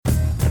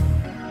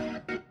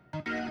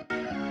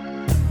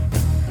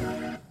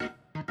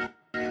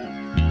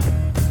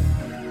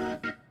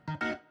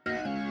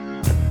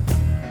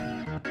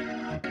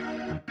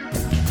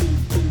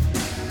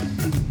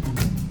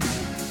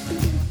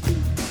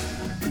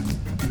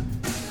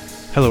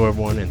Hello,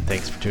 everyone, and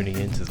thanks for tuning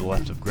in to the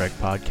Left of Greg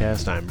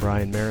podcast. I'm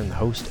Brian Marin, the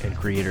host and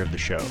creator of the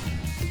show.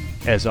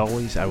 As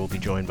always, I will be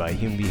joined by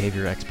human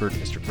behavior expert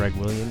Mr. Greg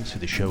Williams, who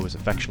the show is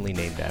affectionately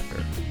named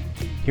after.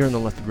 Here on the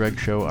Left of Greg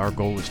show, our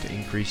goal is to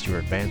increase your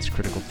advanced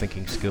critical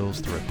thinking skills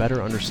through a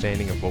better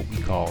understanding of what we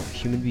call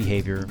human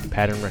behavior,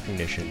 pattern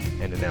recognition,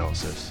 and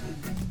analysis.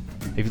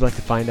 If you'd like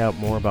to find out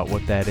more about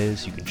what that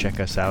is, you can check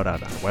us out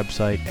on our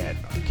website at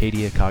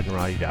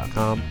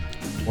arcadiacognerati.com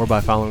or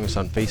by following us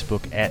on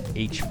Facebook at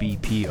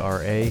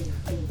HBPRA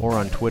or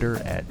on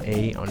Twitter at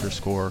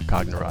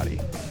 @A_Cognerati. You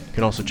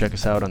can also check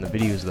us out on the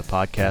videos of the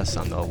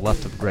podcast on the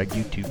Left of Greg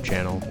YouTube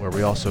channel, where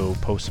we also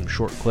post some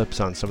short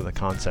clips on some of the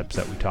concepts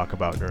that we talk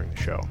about during the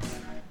show.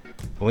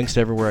 The links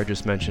to everywhere I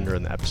just mentioned are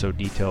in the episode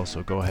details,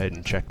 so go ahead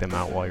and check them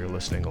out while you're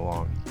listening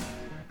along.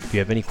 If you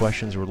have any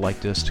questions or would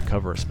like us to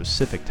cover a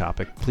specific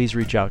topic, please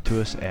reach out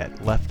to us at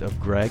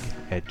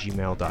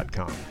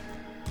leftofgreg@gmail.com.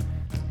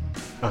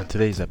 On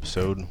today's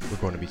episode, we're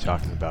going to be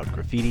talking about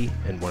graffiti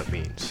and what it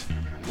means.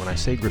 When I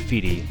say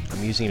graffiti,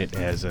 I'm using it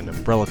as an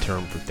umbrella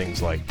term for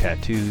things like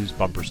tattoos,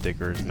 bumper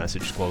stickers,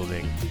 message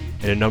clothing,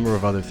 and a number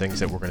of other things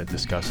that we're going to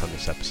discuss on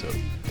this episode.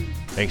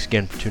 Thanks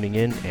again for tuning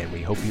in, and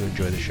we hope you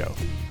enjoy the show.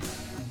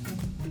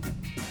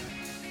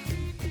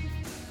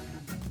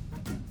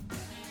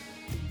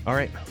 All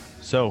right,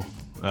 so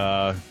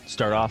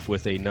start off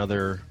with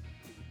another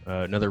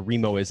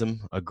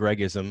Remoism, a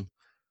Gregism.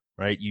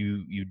 Right,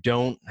 you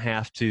don't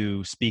have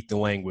to speak the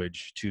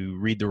language to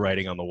read the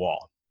writing on the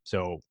wall.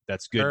 So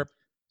that's good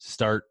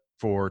start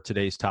for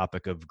today's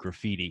topic of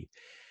graffiti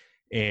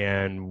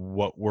and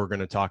what we're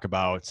going to talk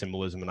about,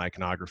 symbolism and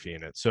iconography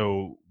in it.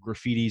 So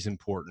graffiti is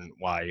important.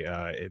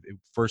 Why?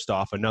 First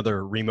off,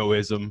 another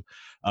Remoism.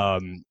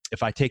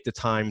 If I take the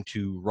time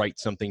to write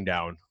something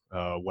down,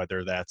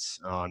 whether that's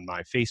on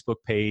my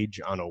Facebook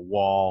page, on a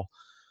wall,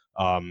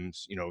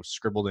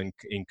 scribbled in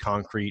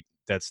concrete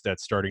that's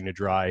starting to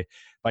dry. If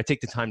I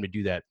take the time to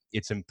do that,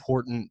 it's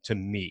important to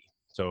me.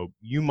 So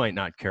you might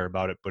not care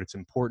about it, but it's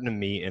important to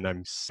me, and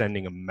I'm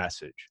sending a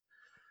message.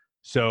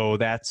 So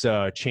that's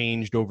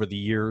changed over the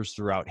years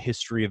throughout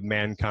history of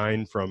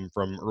mankind, from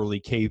early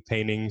cave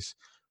paintings,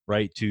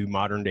 right, to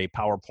modern day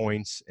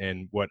PowerPoints.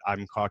 And what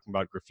I'm talking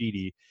about,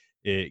 graffiti,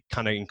 it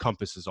kind of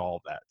encompasses all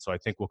of that. So I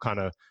think we'll kind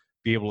of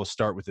be able to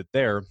start with it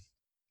there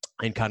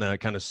and kind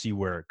of see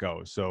where it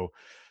goes. So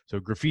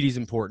graffiti is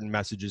important,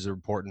 messages are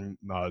important,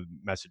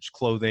 message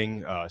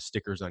clothing,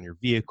 stickers on your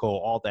vehicle,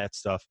 all that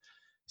stuff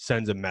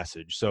sends a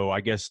message. So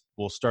I guess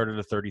we'll start at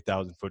a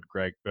 30,000 foot,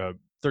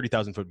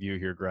 30,000 foot view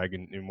here, Greg,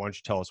 and why don't you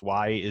tell us,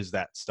 why is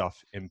that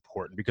stuff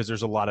important? Because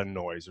there's a lot of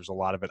noise, there's a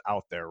lot of it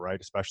out there, right?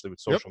 Especially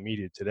with social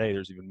media today,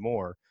 there's even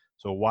more.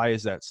 So why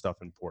is that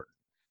stuff important?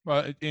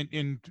 Well,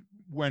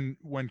 when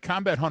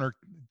Combat Hunter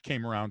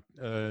came around,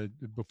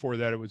 before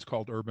that it was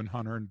called Urban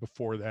Hunter, and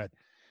before that,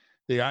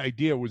 the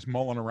idea was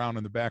mulling around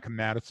in the back of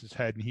Mattis's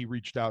head, and he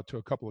reached out to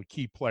a couple of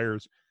key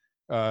players,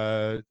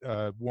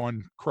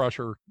 one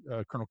Crusher,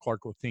 Colonel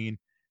Clark Lathine,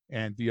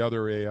 and the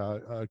other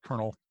a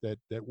colonel that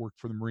worked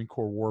for the Marine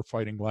Corps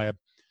Warfighting Lab.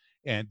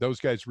 And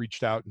those guys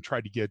reached out and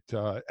tried to get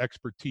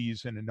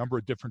expertise in a number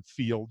of different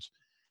fields.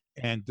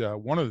 And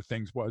one of the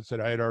things was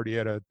that I had already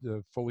had a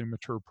fully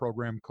mature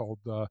program called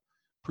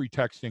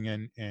pretexting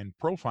and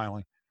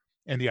profiling.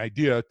 And the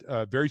idea,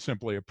 very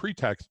simply, a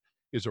pretext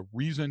is a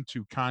reason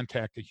to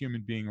contact a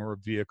human being or a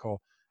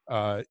vehicle.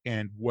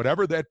 And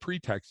whatever that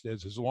pretext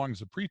is, as long as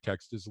the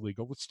pretext is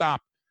legal, the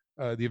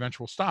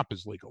eventual stop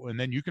is legal. And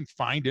then you can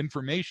find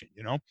information,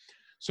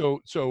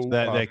 So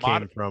that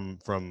came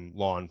from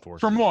law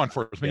enforcement. From law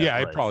enforcement, yeah.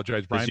 Right. I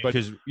apologize, Brian,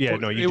 because you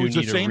do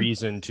need a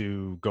reason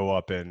to go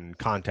up and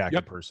contact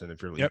a person.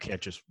 If you can't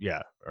just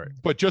all right.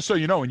 But just so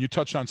you know, and you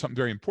touched on something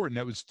very important,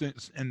 that was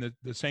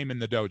the same in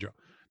the dojo.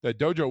 The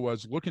dojo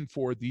was looking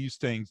for these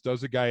things.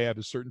 Does the guy have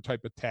a certain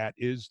type of tat?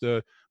 Is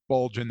the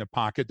bulge in the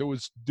pocket? There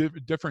was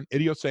different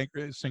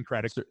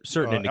idiosyncratic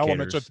certain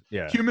elements of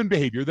human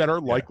behavior that are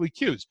likely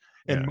cues.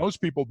 And most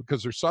people,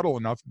 because they're subtle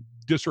enough,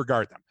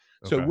 disregard them.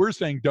 So we're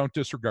saying don't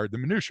disregard the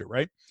minutia,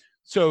 right?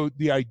 So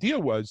the idea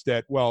was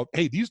that, well,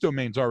 hey, these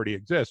domains already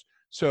exist.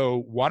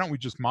 So why don't we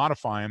just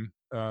modify them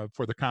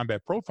for the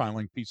combat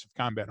profiling piece of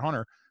Combat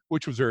Hunter,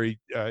 which was very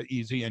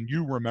easy. And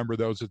you remember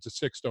those as the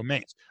 6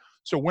 domains.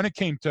 So when it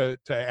came to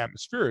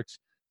atmospherics,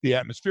 the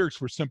atmospherics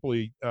were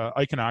simply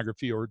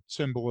iconography or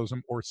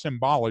symbolism or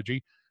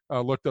symbology.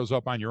 Look those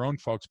up on your own,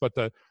 folks. But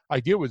the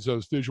idea was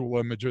those visual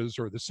images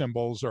or the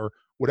symbols or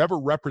whatever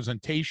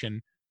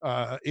representation,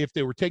 if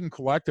they were taken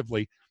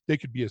collectively, they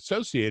could be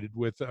associated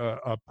with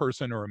a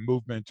person or a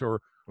movement or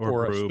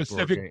a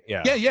specific.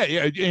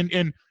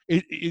 And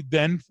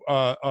then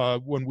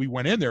when we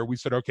went in there, we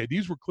said, okay,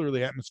 these were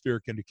clearly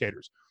atmospheric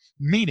indicators,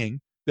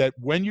 meaning that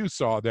when you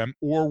saw them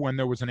or when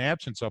there was an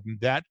absence of them,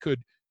 that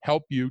could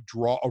help you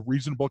draw a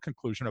reasonable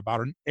conclusion about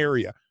an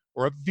area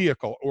or a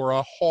vehicle or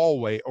a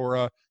hallway or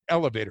a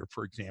elevator,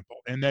 for example.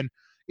 And then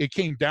it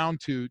came down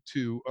to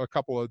a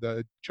couple of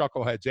the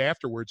chuckleheads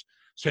afterwards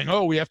saying,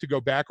 oh, we have to go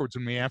backwards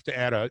and we have to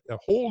add a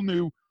whole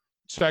new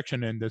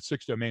section in the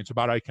 6 domains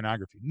about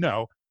iconography.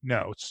 No,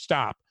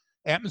 stop.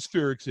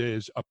 Atmospherics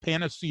is a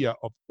panacea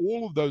of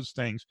all of those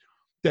things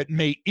that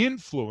may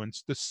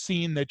influence the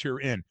scene that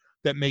you're in,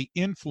 that may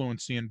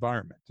influence the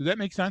environment. Does that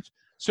make sense?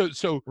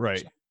 So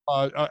Right.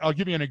 I'll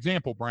give you an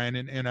example, Brian,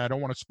 and I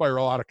don't want to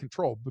spiral out of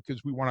control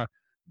because we want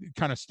to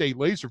kind of stay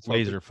laser focused.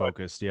 Laser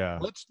focused, yeah.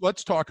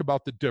 Let's talk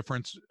about the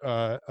difference.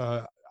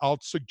 I'll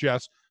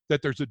suggest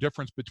that there's a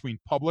difference between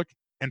public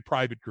and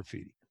private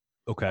graffiti.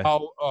 Okay.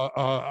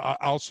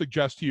 I'll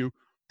suggest to you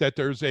that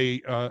there's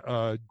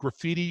a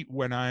graffiti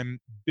when I'm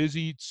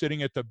busy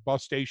sitting at the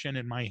bus station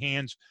and my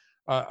hands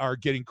are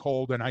getting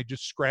cold and I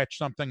just scratch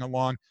something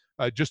along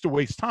just to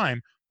waste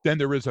time. Then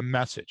there is a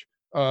message.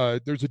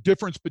 There's a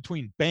difference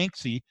between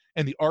Banksy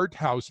and the art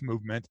house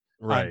movement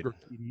on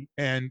graffiti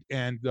and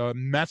the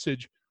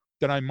message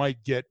that I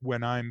might get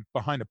when I'm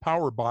behind a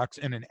power box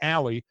in an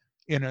alley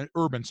in an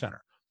urban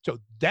center. So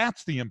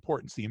that's the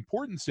importance. The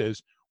importance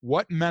is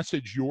what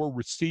message you're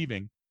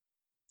receiving,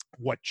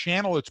 what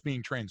channel it's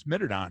being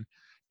transmitted on,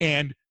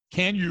 and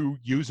can you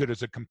use it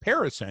as a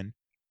comparison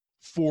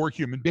for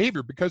human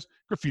behavior? Because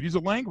graffiti is a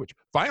language.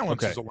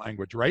 Violence is a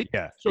language, right?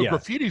 Yeah. So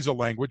graffiti is a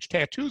language.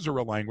 Tattoos are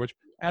a language.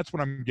 That's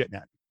what I'm getting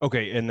at.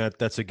 Okay, and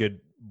that's a good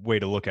way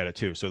to look at it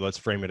too. So let's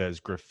frame it as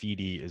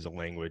graffiti is a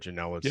language, and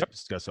now let's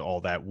discuss all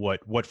that.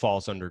 What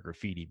falls under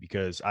graffiti?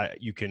 Because I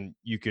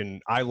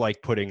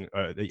like putting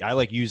I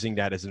like using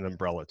that as an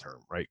umbrella term,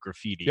 right?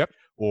 Graffiti. Yep.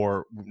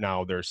 Or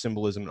now there's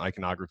symbolism and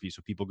iconography.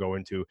 So people go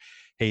into,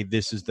 hey,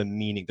 this is the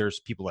meaning.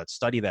 There's people that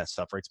study that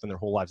stuff, right? Spend their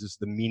whole lives. This is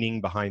the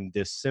meaning behind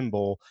this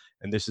symbol,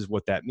 and this is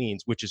what that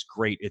means, which is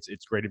great.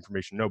 It's great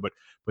information to know.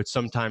 But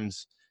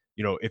sometimes,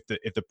 you know, if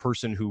the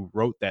person who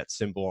wrote that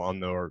symbol on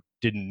there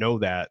didn't know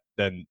that,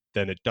 then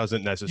it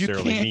doesn't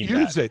necessarily mean you can't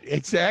use it.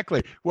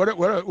 Exactly. What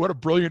a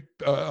brilliant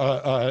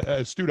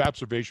astute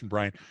observation,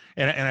 Brian.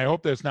 And I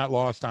hope that's not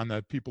lost on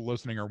the people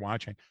listening or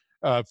watching.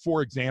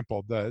 For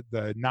example,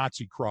 the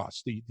Nazi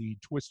cross, the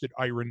twisted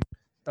iron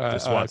the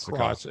swastika.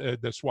 cross,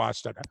 the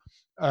swastika,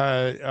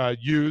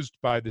 used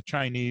by the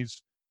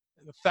Chinese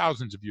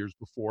thousands of years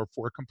before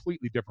for a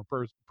completely different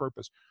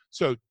purpose.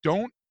 So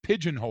don't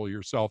pigeonhole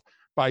yourself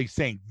by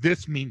saying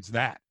this means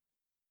that.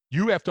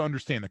 You have to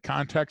understand the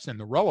context and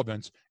the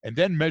relevance and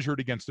then measure it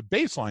against the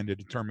baseline to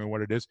determine what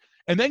it is,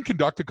 and then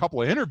conduct a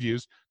couple of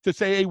interviews to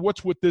say, hey,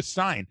 what's with this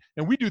sign?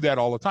 And we do that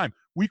all the time.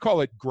 We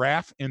call it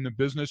graph in the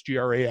business,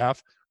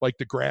 GRAF, like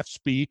the graph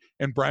SPI.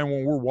 And Brian,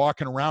 when we're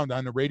walking around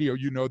on the radio,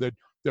 you know that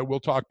we'll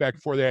talk back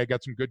before that. I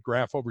got some good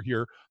graph over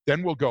here.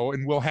 Then we'll go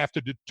and we'll have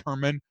to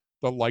determine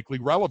the likely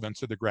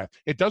relevance of the graph.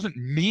 It doesn't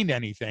mean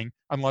anything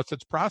unless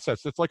it's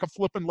processed. It's like a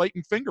flipping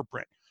latent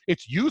fingerprint.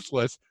 It's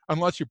useless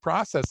unless you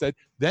process it,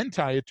 then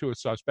tie it to a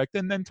suspect,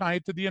 and then tie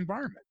it to the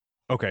environment.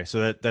 Okay,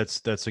 so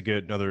that's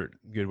another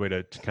good way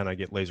to kind of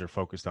get laser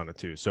focused on it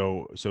too.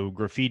 So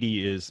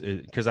graffiti is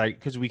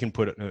because we can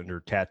put it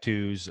under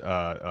tattoos,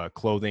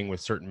 clothing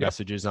with certain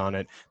messages on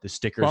it, the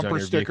stickers Bumper on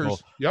your stickers. vehicle.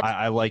 Yep.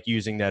 I like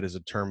using that as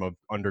a term of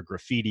under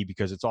graffiti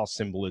because it's all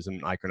symbolism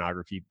and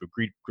iconography.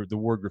 But the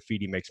word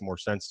graffiti makes more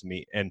sense to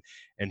me. And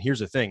here's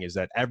the thing: is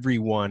that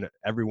everyone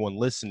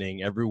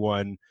listening,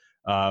 everyone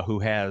who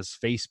has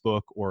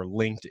Facebook or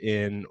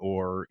LinkedIn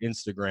or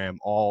Instagram,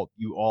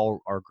 you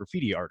all are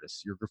graffiti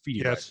artists. You're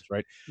graffiti writers,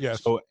 right?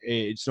 Yes. So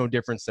it's no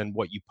difference than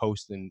what you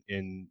post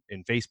in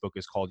Facebook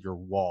is called your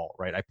wall,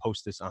 right? I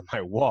post this on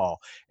my wall,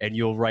 and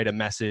you'll write a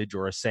message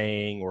or a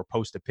saying or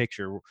post a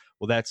picture.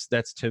 Well, that's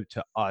to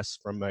us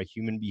from a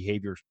human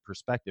behavior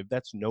perspective.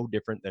 That's no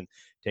different than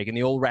taking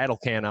the old rattle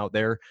can out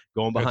there,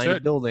 going behind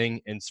a building,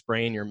 and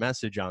spraying your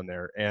message on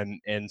there.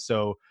 And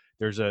so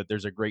there's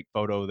a great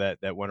photo that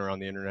went around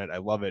the internet. I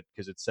love it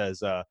because it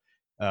says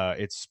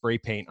it's spray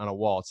paint on a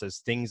wall. It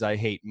says things I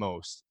hate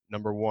most.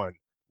 Number 1,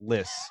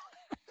 lists.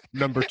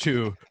 Number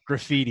 2,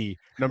 graffiti.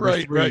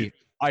 Number 3,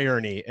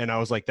 irony. And I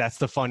was like, that's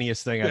the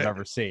funniest thing I've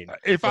ever seen.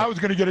 If I was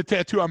going to get a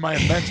tattoo on my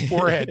immense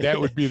forehead, that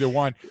would be the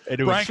one.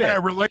 Brian, can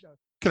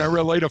I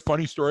relate a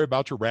funny story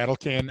about your rattle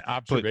can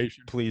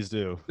observation? Please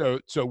do.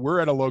 So we're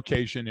at a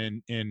location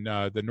in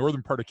the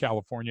northern part of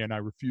California, and I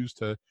refuse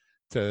to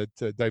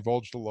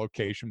divulge the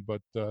location,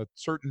 but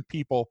certain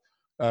people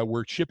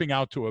were shipping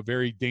out to a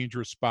very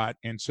dangerous spot,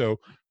 and so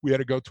we had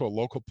to go to a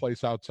local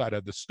place outside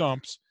of the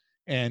stumps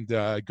and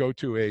go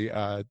to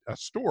a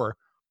store,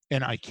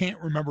 and I can't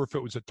remember if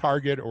it was a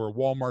Target or a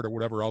Walmart or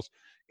whatever else,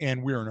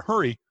 and we were in a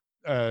hurry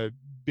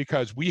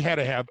because we had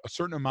to have a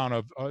certain amount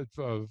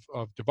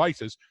of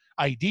devices,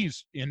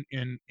 IDs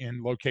in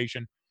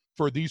location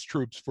for these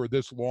troops for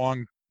this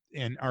long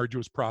and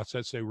arduous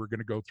process they were going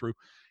to go through.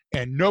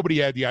 And nobody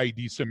had the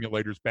ID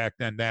simulators back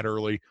then that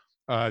early.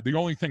 The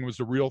only thing was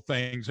the real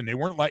things, and they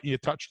weren't letting you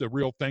touch the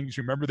real things.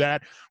 You remember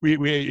that?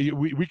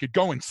 We could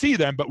go and see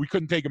them, but we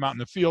couldn't take them out in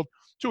the field,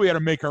 so we had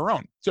to make our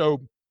own. So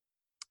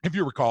if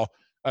you recall,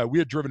 we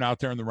had driven out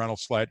there in the rental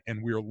sled,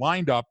 and we were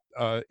lined up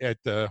at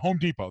the Home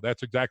Depot.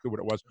 That's exactly what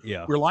it was.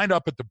 Yeah. We were lined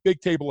up at the big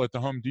table at the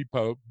Home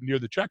Depot near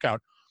the checkout,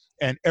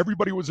 and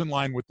everybody was in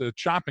line with the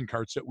shopping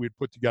carts that we had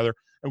put together.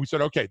 And we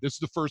said, okay, this is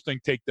the first thing,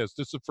 take this.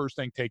 This is the first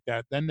thing, take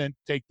that. Then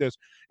take this.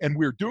 And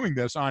we were doing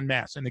this en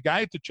masse. And the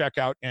guy at the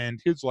checkout and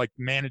his like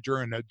manager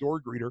and a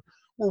door greeter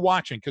were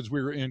watching because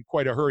we were in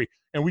quite a hurry.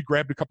 And we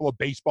grabbed a couple of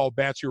baseball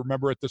bats. You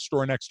remember at the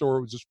store next door,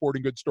 it was a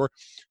sporting goods store.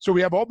 So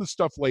we have all this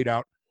stuff laid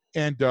out.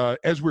 And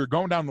as we were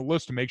going down the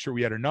list to make sure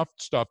we had enough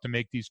stuff to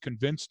make these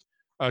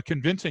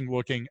convincing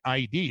looking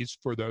IEDs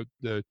for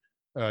the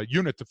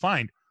unit to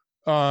find,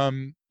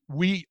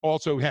 we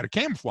also had to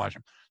camouflage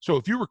them. So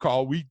if you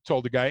recall, we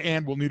told the guy,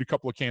 and we'll need a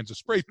couple of cans of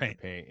spray paint.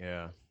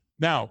 Yeah.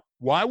 Now,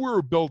 while we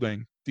were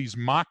building these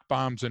mock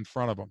bombs in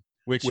front of them,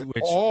 which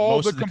all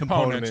most the of the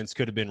components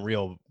could have been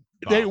real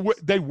bombs.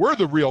 They were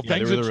the real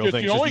things. It's just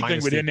the only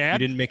thing we didn't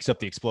add. We didn't mix up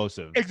the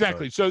explosive.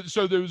 Exactly. So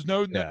there was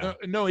no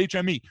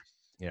HME.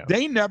 Yeah.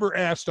 They never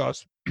asked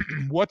us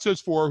what's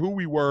this for, who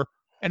we were,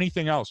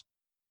 anything else.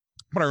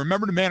 But I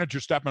remember the manager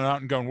stepping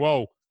out and going,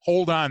 "Whoa,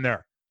 hold on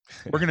there.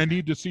 We're going to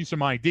need to see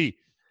some ID."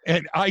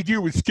 And ID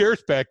was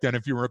scarce back then,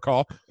 if you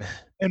recall.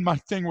 And my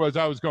thing was,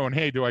 I was going,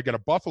 "Hey, do I got to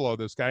buffalo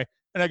this guy?"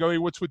 And I go, "Hey,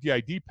 what's with the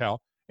ID,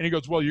 pal?" And he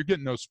goes, "Well, you're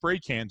getting those spray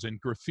cans, and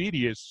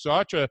graffiti is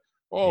such a,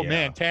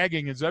 man,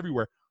 tagging is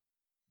everywhere."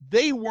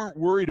 They weren't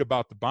worried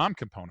about the bomb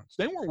components.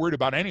 They weren't worried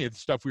about any of the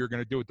stuff we were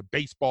going to do with the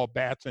baseball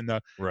bats and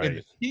the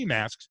ski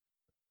masks.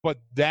 But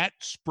that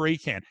spray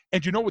can.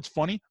 And you know what's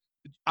funny?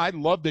 I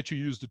love that you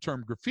use the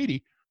term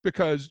graffiti,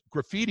 because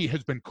graffiti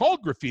has been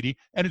called graffiti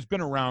and has been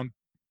around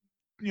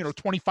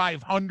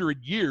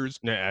 2,500 years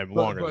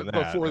longer than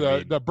that, before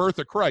the birth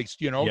of Christ,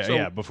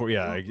 before.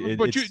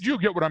 But you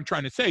get what I'm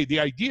trying to say. The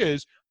idea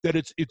is that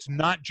it's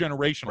not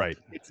generational. Right.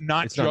 It's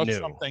not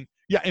something.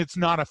 Yeah, it's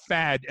not a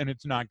fad, and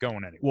it's not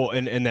going anywhere. Well,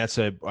 and that's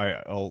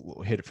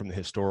I'll hit it from the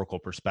historical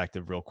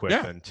perspective real quick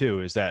then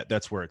too, is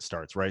that's where it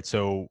starts, right?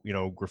 So,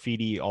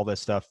 graffiti, all that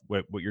stuff,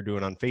 what you're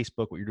doing on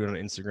Facebook, what you're doing on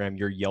Instagram,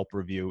 your Yelp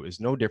review is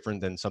no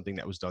different than something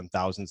that was done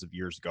thousands of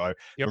years ago. I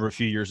remember a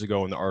few years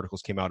ago when the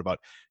articles came out about,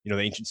 the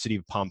ancient city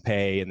of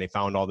Pompeii, and they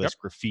found all this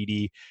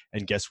graffiti,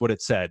 and guess what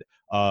it said?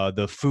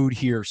 The food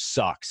here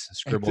sucks,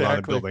 scribbled on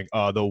a building.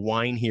 The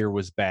wine here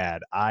was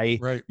bad. I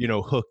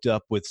hooked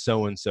up with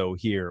so-and-so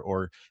here,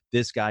 or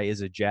this guy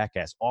is a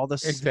jackass. All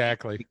the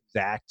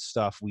exact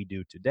stuff we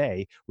do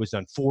today was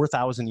done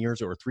 4,000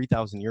 years or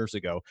 3,000 years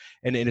ago.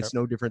 And it's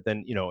no different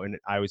than, and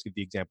I always give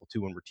the example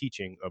too, when we're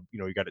teaching of,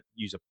 you got to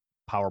use a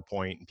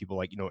PowerPoint, and people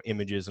like,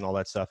 images and all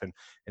that stuff. And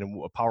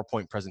a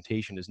PowerPoint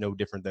presentation is no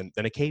different than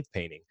a cave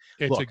painting.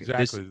 It's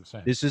exactly the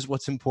same. This is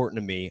what's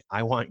important to me.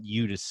 I want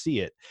you to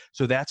see it.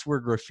 So that's where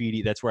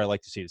graffiti, that's where I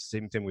like to see it. It's the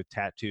same thing with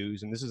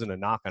tattoos. And this isn't a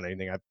knock on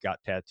anything. I've got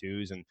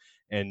tattoos, and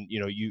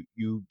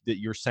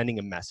you're sending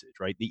a message,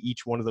 right?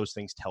 Each one of those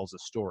things tells a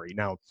story.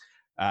 Now,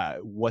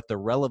 what the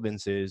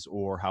relevance is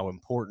or how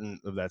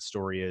important of that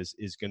story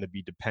is going to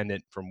be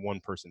dependent from one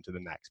person to the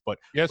next. But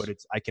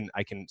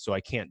I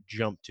can't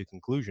jump to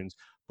conclusions,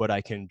 but I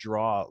can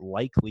draw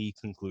likely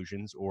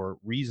conclusions or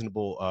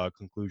reasonable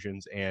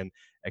conclusions and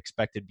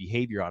expected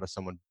behavior out of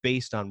someone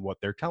based on what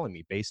they're telling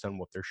me, based on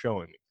what they're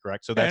showing me.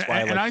 Correct. So that's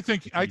why. I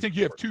think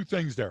you have two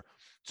things there.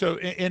 So,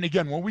 and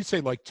again, when we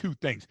say like two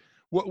things,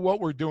 what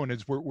we're doing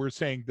is we're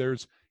saying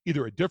there's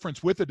either a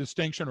difference with a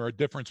distinction or a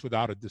difference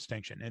without a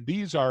distinction. And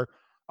these are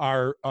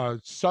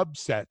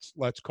subsets,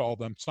 let's call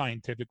them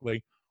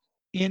scientifically,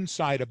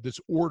 inside of this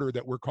order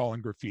that we're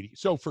calling graffiti.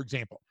 So, for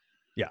example,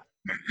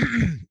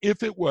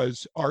 if it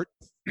was art,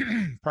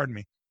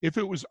 if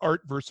it was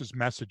art versus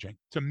messaging,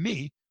 to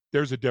me,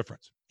 there's a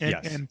difference.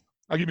 And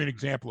I'll give you an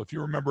example. If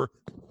you remember,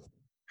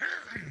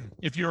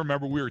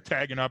 we were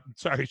tagging up.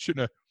 Sorry, I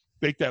shouldn't have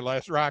baked that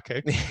last rock.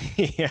 Hey?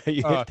 Yeah,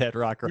 you hit that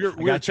rock. We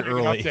were tagging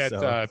early, up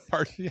that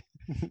part.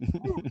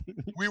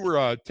 We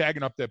were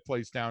tagging up that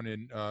place down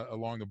in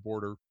along the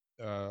border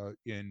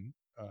in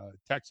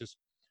Texas,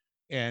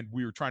 and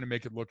we were trying to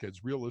make it look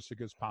as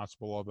realistic as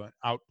possible of an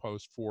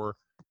outpost for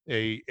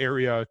a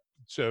area,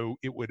 so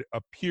it would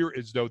appear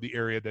as though the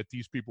area that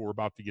these people were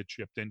about to get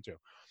shipped into.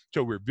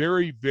 So we're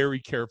very, very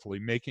carefully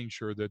making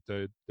sure that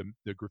the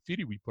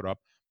graffiti we put up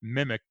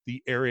mimicked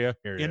the area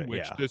in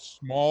which this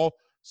small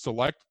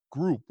select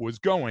group was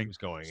going.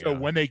 So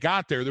when they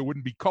got there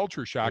wouldn't be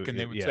culture shock, and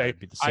they would say,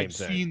 I've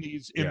seen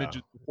these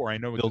images before. I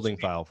know what building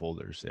file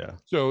folders.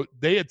 So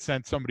they had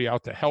sent somebody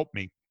out to help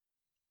me.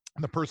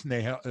 And the person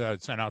they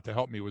sent out to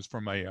help me was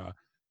from a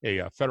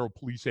federal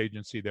police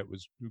agency that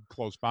was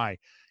close by.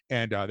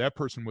 And that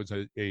person was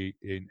an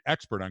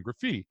expert on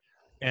graffiti.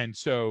 And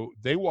so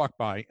they walked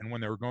by, and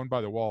when they were going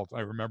by the walls, I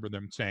remember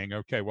them saying,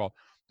 okay, well,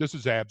 this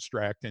is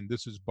abstract, and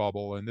this is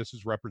bubble, and this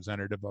is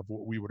representative of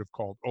what we would have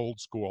called old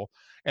school.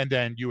 And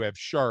then you have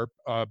sharp.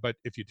 But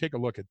if you take a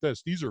look at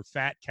this, these are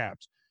fat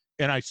caps.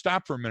 And I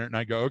stopped for a minute, and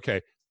I go, okay,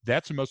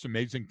 that's the most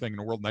amazing thing in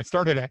the world. And I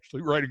started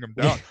actually writing them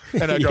down.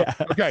 And I go,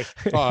 okay,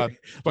 but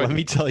let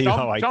me tell you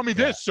tell me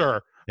this,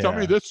 sir. Tell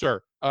me this,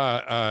 sir.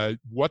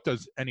 What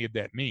does any of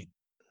that mean?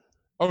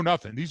 Oh,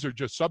 nothing. These are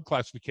just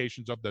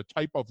subclassifications of the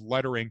type of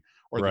lettering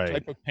or the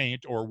type of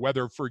paint, or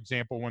whether, for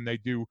example, when they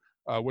do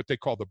what they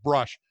call the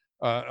brush,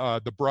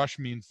 the brush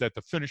means that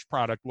the finished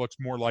product looks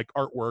more like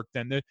artwork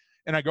than the.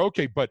 And I go,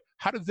 okay, but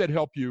how does that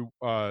help you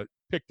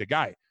pick the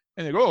guy?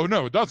 And they go, oh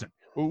no, it doesn't.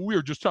 Well, we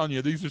were just telling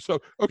you these are so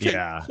okay.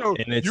 Yeah, So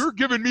you're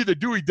giving me the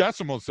Dewey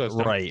Decimal System,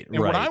 right? and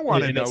what I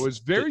want to And know is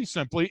very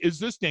simply: is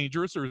this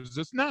dangerous or is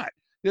this not?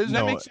 Does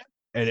that make sense?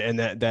 And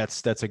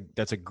that's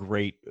a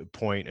great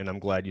point, and I'm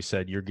glad you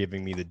said you're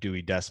giving me the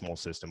Dewey Decimal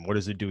System. What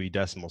is a Dewey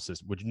Decimal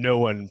System? Which no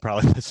one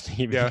probably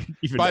even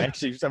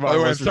actually. By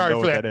the way, I'm sorry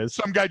for that.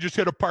 Some guy just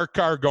hit a parked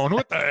car, going,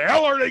 "What the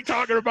hell are they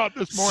talking about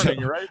this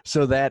morning?" Right?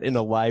 So that in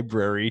a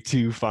library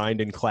to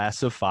find and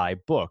classify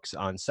books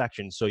on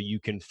sections, so you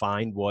can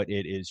find what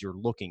it is you're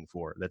looking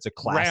for. That's a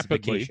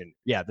classification.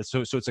 Rapidly.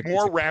 So it's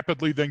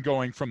rapidly than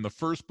going from the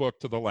first book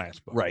to the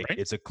last book. Right.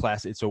 It's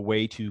a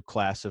way to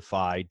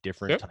classify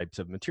different types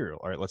of material.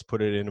 All right, let's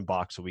put it in a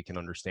box so we can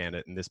understand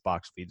it. And this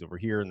box feeds over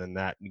here, and then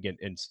that again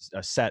in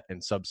a set and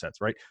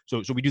subsets, right?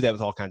 So we do that with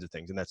all kinds of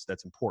things, and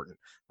that's important,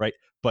 right?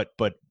 But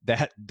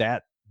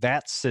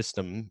that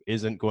system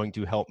isn't going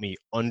to help me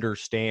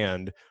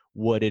understand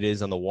what it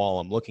is on the wall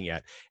I'm looking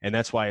at. And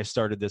that's why I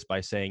started this by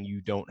saying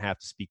you don't have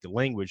to speak the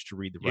language to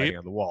read the writing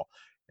on the wall.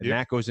 And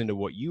that goes into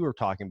what you were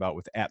talking about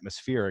with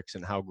atmospherics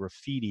and how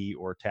graffiti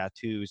or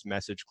tattoos,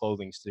 message,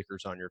 clothing,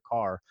 stickers on your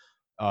car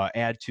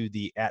add to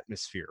the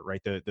atmosphere, right?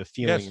 The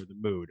feeling or the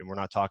mood. And we're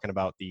not talking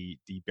about the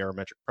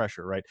barometric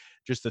pressure, right?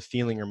 Just the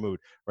feeling or mood,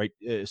 right?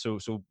 So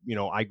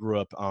I grew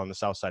up on the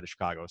south side of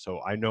Chicago.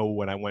 So I know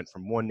when I went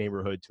from one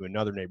neighborhood to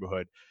another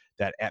neighborhood,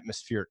 that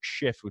atmospheric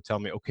shift would tell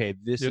me, okay,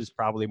 this is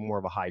probably more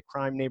of a high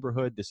crime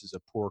neighborhood. This is a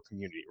poor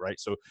community, right?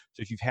 So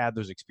if you've had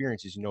those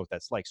experiences, you know what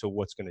that's like. So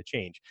what's going to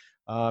change?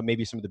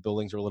 Maybe some of the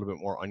buildings are a little bit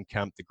more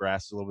unkempt. The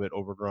grass is a little bit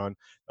overgrown.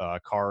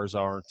 Cars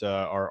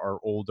are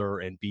older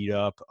and beat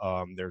up.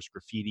 There's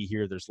graffiti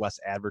here. There's less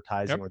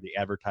advertising, or the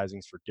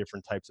advertising's for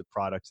different types of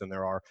products than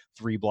there are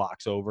 3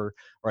 blocks over,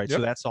 right? So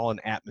that's all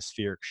an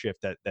atmospheric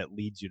shift that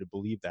leads you to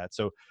believe that.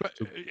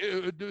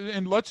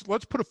 And let's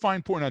put a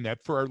fine point on that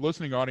for our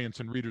listening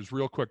audience and readers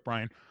real quick,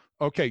 Brian.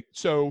 Okay,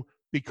 so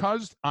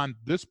because on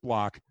this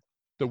block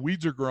the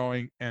weeds are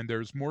growing and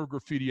there's more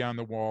graffiti on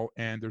the wall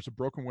and there's a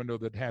broken window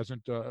that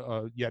hasn't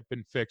yet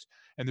been fixed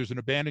and there's an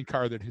abandoned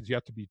car that has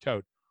yet to be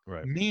towed,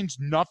 means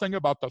nothing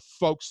about the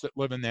folks that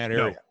live in that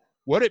area.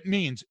 What it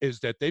means is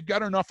that they've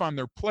got enough on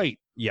their plate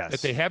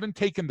that they haven't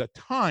taken the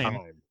time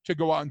to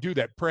go out and do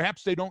that.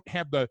 Perhaps they don't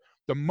have the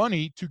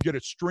money to get a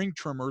string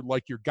trimmer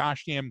like your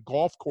gosh damn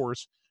golf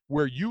course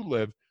where you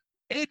live.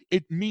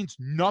 It means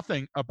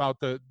nothing about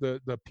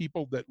the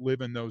people that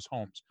live in those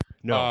homes.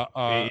 No,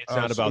 it's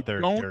not about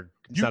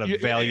it's not a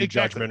value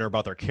judgment or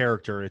about their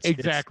character.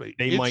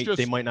 They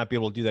might not be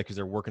able to do that because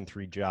they're working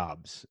 3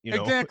 jobs.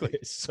 Exactly.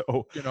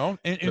 So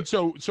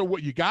so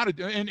what you got to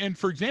do, and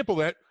for example,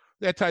 that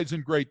ties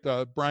in great.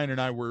 Brian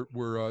and I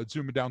were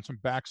zooming down some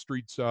back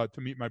streets to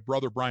meet my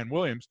brother Brian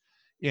Williams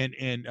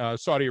in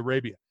Saudi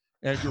Arabia.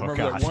 And you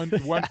remember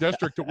that one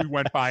district that we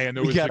went by, and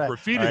there was the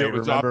graffiti that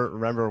was up.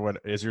 Remember what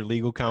is your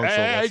legal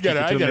counsel? I get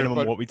it.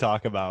 But, what we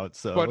talk about.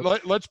 So,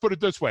 but let's put it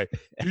this way: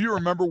 do you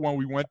remember when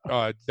we went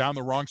down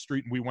the wrong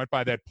street and we went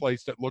by that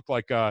place that looked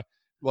like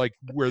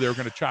where they were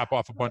going to chop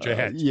off a bunch of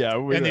heads?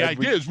 And the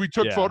idea is we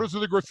took photos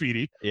of the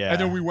graffiti, and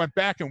then we went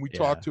back and we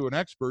talked to an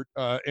expert,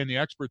 and the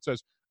expert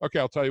says, okay,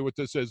 I'll tell you what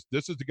this is.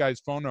 This is the guy's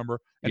phone number,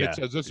 and it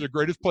says this is the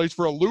greatest place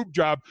for a lube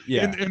job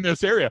in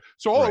this area.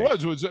 So all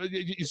it was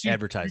you see,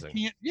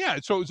 advertising.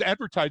 So it was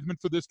advertisement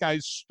for this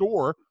guy's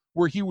store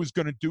where he was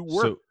going to do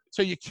work.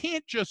 So you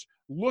can't just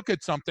look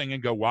at something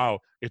and go, wow,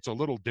 it's a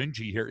little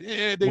dingy here.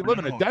 They live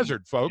in a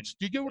desert, folks.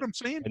 Do you get what I'm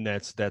saying? And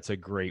that's a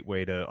great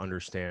way to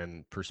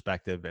understand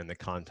perspective and the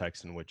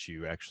context in which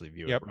you actually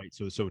view it, right?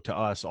 So to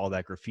us, all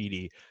that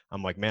graffiti,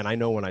 I'm like, man, I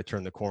know when I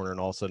turn the corner and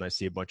all of a sudden I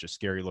see a bunch of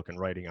scary looking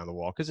writing on the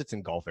wall because it's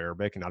in Gulf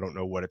Arabic and I don't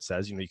know what it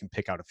says. You can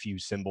pick out a few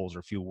symbols or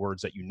a few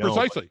words that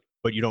precisely.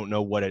 But you don't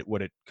know what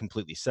it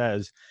completely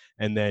says.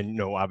 And then,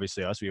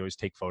 obviously we always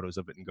take photos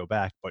of it and go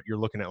back, but you're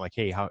looking at like,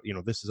 hey, how,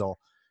 this is all.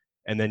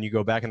 And then you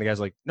go back and the guy's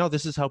like, no,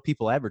 this is how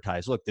people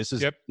advertise. Look, this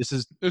is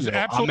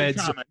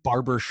Ahmed's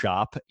barber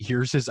shop.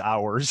 Here's his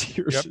hours.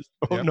 Here's his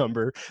phone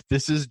number.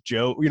 This is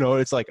Joe.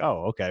 It's like,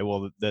 oh, okay.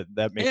 Well,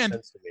 that makes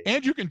sense to me.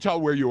 And you can tell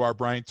where you are,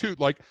 Brian, too.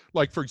 Like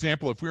for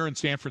example, if we're in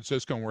San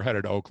Francisco and we're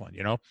headed to Oakland,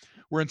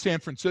 we're in San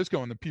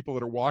Francisco and the people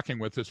that are walking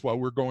with us while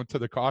we're going to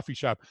the coffee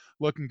shop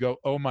look and go,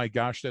 oh my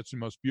gosh, that's the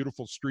most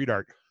beautiful street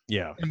art.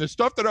 Yeah. And the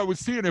stuff that I was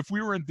seeing, if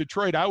we were in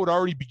Detroit, I would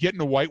already be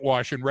getting a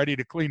whitewash and ready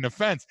to clean the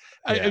fence.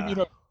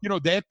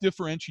 That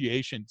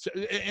differentiation.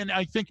 And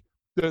I think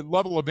the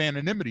level of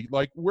anonymity,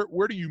 like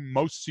where do you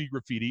most see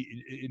graffiti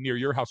near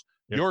your house?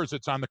 Yours,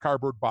 it's on the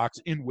cardboard box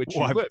in which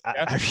you live.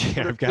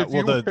 I've got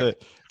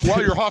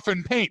while you're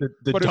huffing paint.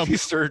 The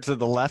dumpster to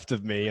the left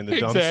of me and the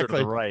dumpster to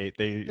the right.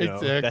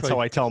 That's how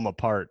I tell them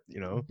apart.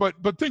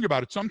 But think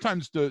about it.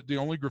 Sometimes the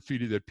only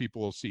graffiti that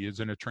people will see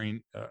is in a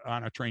train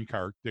on a train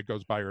car that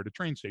goes by or at a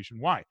train station.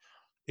 Why?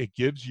 It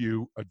gives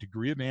you a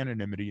degree of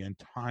anonymity and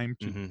time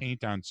to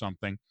paint on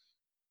something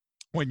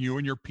when you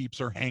and your peeps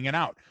are hanging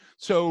out.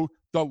 So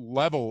the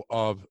level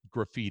of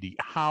graffiti,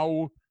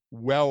 how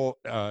well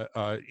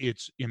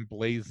it's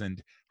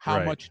emblazoned, how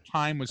Right. much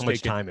time was How much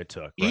taken. time it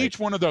took, right? Each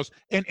one of those,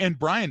 and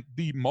Brian,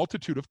 the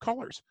multitude of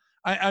colors.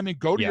 I mean,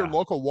 go to your Yeah.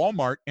 local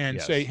Walmart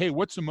and say, Yes. hey,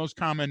 what's the most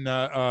common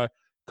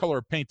color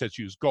of paint that's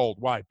used? Gold.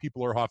 Why?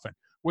 People are huffing.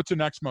 What's the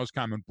next most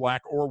common?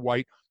 Black or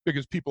white,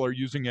 because people are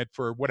using it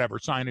for whatever,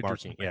 signage or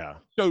Marking. something. Yeah.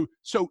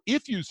 So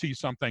if you see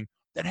something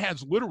that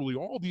has literally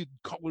all the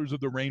colors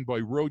of the rainbow,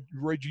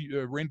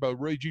 Rainbow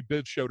Roy G.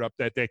 Biv showed up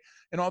that day,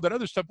 and all that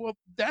other stuff, well,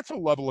 that's a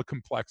level of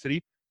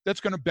complexity that's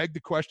going to beg the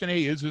question,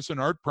 hey, is this an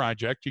art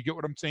project? You get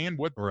what I'm saying?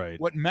 Right.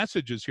 What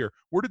message is here?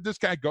 Where did this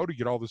guy go to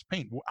get all this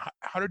paint?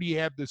 How did he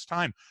have this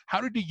time? How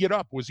did he get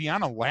up? Was he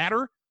on a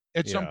ladder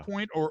at some Yeah.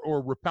 point,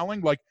 or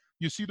rappelling? Like,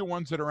 you see the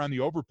ones that are on the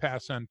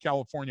overpass on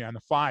California on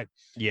the 5,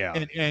 Yeah.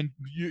 and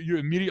you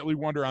immediately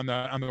wonder on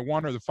the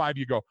 1 or the 5,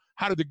 you go,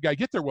 how did the guy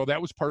get there? Well, that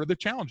was part of the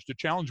challenge. The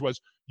challenge was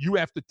you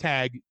have to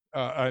tag.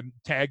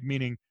 Tag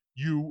meaning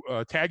you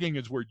tagging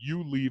is where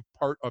you leave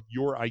part of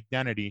your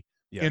identity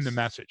in the Yes.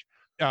 message.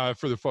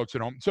 For the folks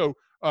at home. So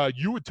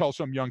you would tell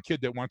some young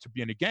kid that wants to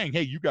be in a gang,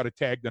 hey, you got to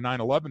tag the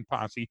 9/11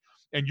 posse,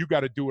 and you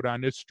got to do it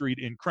on this street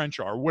in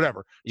Crenshaw or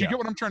whatever. Do you get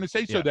what I'm trying to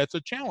say? So that's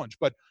a challenge.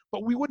 But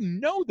we wouldn't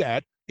know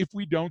that if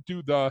we don't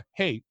do the,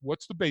 hey,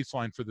 what's the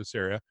baseline for this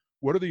area?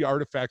 What are the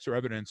artifacts or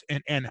evidence?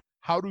 And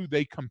how do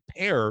they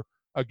compare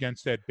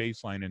against that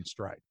baseline in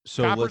stride?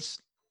 So Coppers,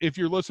 if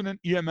you're listening,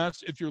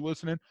 EMS, if you're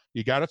listening,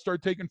 you got to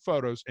start taking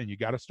photos, and you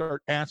got to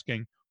start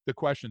asking the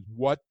questions.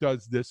 What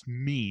does this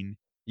mean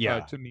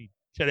to me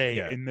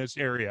today in this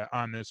area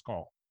on this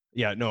call?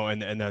 Yeah, no,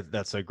 and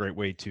that's a great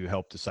way to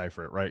help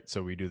decipher it, right?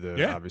 So we do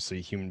the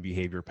obviously human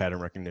behavior pattern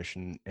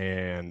recognition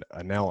and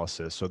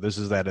analysis. So this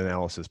is that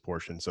analysis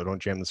portion. So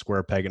don't jam the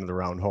square peg into the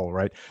round hole,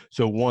 right?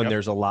 So one,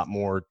 there's a lot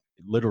more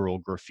literal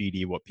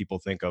graffiti, what people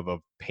think of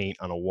paint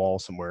on a wall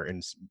somewhere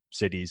in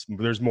cities.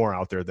 There's more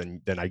out there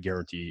than I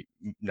guarantee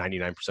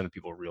 99% of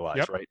people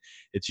realize, right?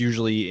 It's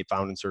usually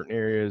found in certain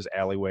areas,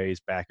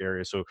 alleyways, back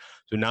areas. So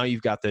now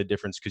you've got the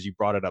difference, because you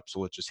brought it up. So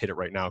let's just hit it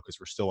right now, because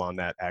we're still on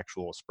that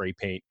actual spray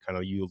paint. Kind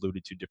of, you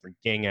alluded to different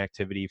gang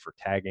activity for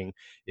tagging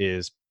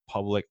is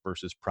public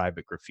versus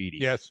private graffiti.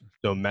 Yes.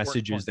 So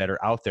messages that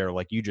are out there,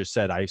 like you just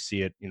said, I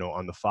see it,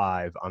 on the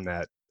 5, on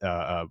that,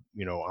 on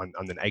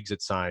an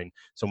exit sign.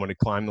 Someone had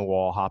climbed the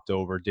wall, hopped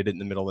over, did it in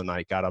the middle of the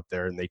night, got up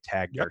there, and they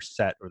tagged their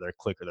set or their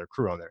clique or their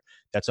crew on there.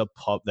 That's a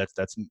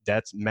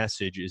that's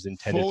message is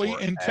intended fully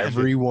for intended.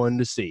 Everyone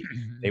to see.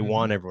 They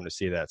want everyone to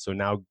see that. So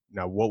now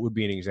what would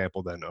be an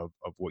example then of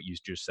what you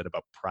just said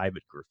about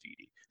private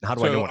graffiti? And how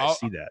do I know when I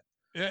see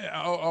that?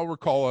 I'll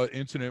recall an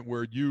incident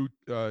where you,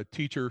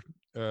 teacher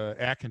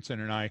Atkinson,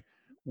 and I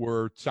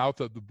were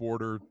south of the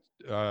border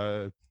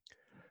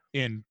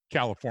in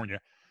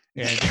California.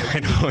 And I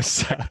know.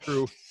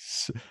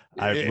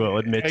 I will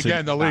admit again,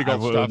 to, the legal I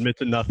will stuff. admit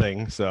to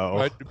nothing.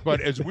 So, but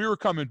as we were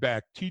coming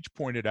back, Teach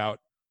pointed out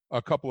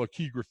a couple of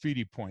key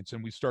graffiti points,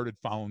 and we started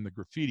following the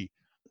graffiti.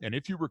 And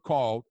if you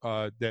recall,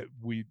 that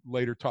we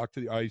later talked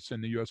to the ICE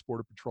and the U.S.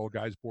 Border Patrol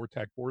guys,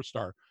 BORTAC,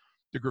 BORSTAR,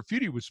 the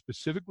graffiti was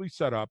specifically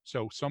set up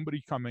so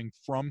somebody coming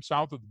from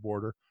south of the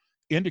border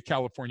into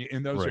California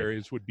in those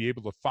areas would be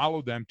able to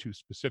follow them to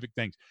specific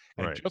things.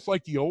 And just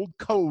like the old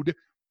code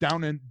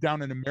down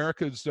in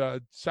America's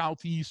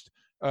southeast,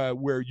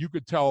 where you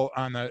could tell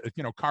on the,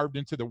 carved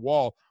into the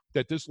wall,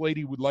 that this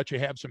lady would let you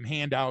have some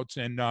handouts,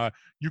 and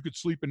you could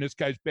sleep in this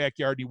guy's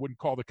backyard. He wouldn't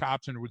call the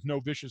cops, and there was no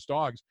vicious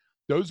dogs.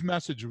 Those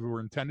messages were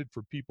intended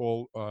for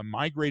people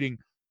migrating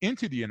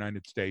into the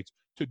United States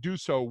to do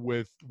so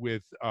with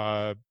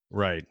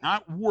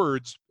not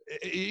words.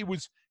 It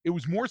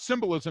was more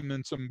symbolism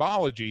than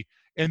symbology,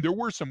 and there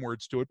were some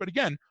words to it. But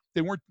again,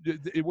 they weren't.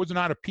 It was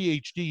not a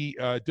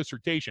PhD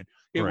dissertation.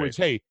 It was,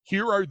 hey,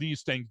 here are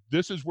these things.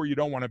 This is where you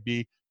don't want to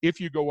be. If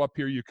you go up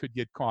here, you could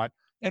get caught.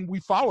 And we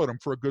followed him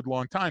for a good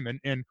long time.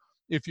 And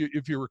if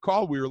you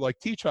recall, we were like,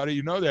 Teach, how do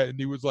you know that? And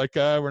he was like,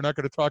 we're not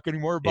going to talk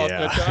anymore about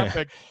that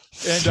topic.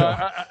 And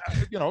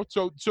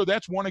so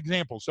that's one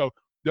example. So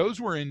those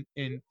were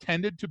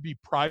intended to be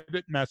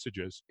private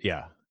messages.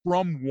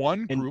 From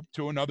one group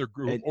to another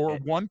group, or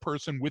one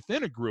person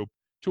within a group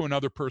to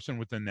another person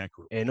within that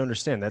group. And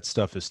understand that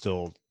stuff is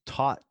still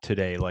taught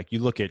today. Like you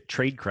look at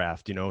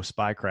tradecraft,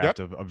 spycraft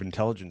of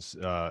intelligence,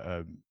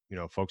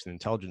 folks in the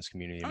intelligence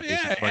community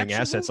and running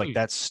assets, like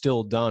that's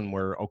still done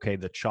where, okay,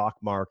 the chalk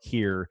mark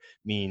here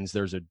means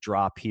there's a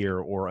drop here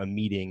or a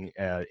meeting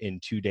in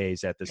 2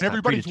 days at this and time.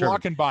 Everybody's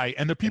walking by,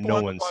 and the people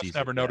on the bus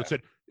never notice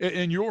it.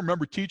 And you'll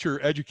remember Teacher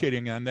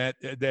educating on that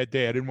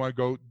day. I didn't want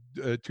to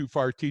go too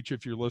far, Teach,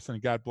 if you're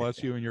listening. God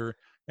bless you and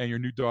your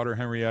new daughter,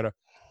 Henrietta,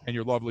 and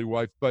your lovely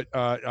wife. But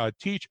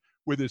Teach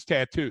with his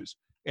tattoos.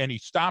 And he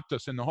stopped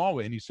us in the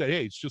hallway, and he said,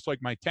 hey, it's just like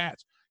my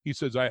tats. He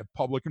says, I have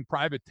public and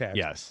private tats.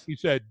 Yes. He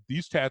said,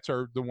 these tats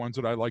are the ones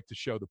that I like to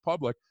show the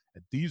public,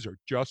 and these are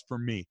just for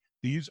me.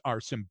 these are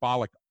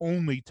symbolic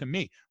only to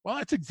me. Well,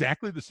 that's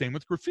exactly the same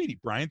with graffiti,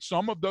 Brian.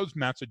 Some of those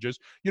messages,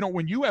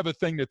 when you have a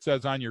thing that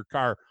says on your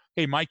car,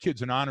 hey, my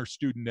kid's an honor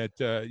student at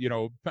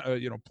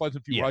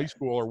Pleasant View High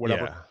School or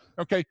whatever. Yeah.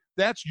 Okay,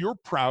 you're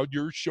proud.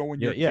 You're showing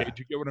your kid.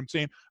 You get what I'm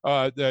saying?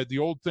 The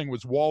old thing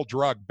was wall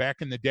drug back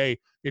in the day.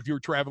 If you were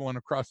traveling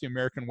across the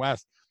American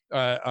West,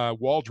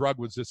 wall drug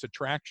was this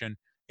attraction.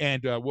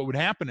 And what would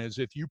happen is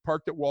if you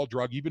parked at Wall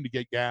Drug, even to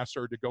get gas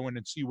or to go in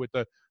and see what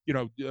the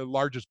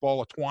largest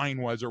ball of twine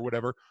was or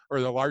whatever, or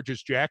the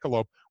largest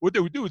jackalope, what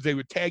they would do is they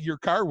would tag your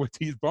car with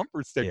these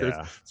bumper stickers.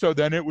 Yeah. So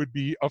then it would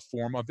be a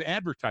form of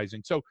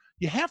advertising. So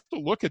you have to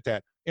look at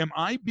that. Am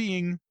I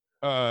being?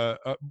 Do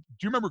you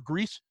remember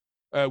Greece?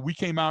 We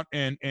came out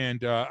and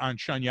on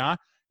Shanya,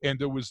 and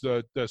there was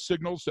the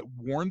signals that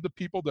warned the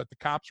people that the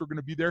cops were going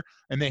to be there,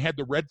 and they had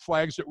the red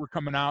flags that were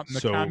coming out, and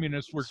the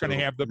communists were going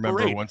to have the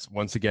parade.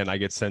 Once again, I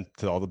get sent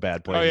to all the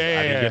bad places.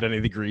 I didn't get any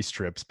of the Grease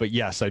trips, but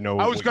yes, I know.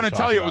 I was going to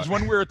tell you, it was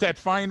when we were at that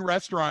fine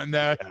restaurant,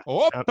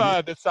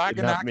 the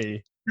Saginaw.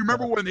 Me. You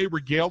remember when they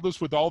regaled us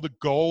with all the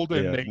gold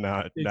and they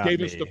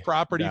gave us the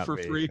property for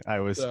free? I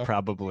was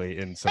probably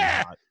in some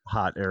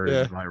hot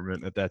area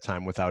environment at that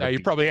time without you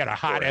probably had a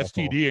hot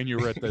STD and you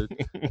were at the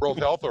World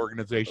Health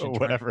Organization. Or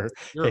whatever.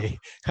 Hey,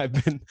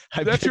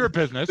 that's your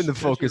business. Been the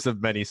focus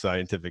of many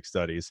scientific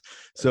studies.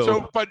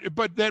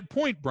 But that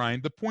point, Brian,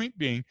 the point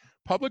being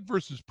public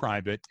versus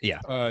private,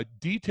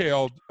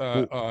 detailed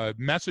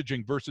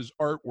messaging versus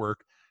artwork,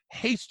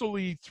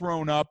 hastily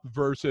thrown up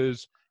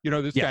versus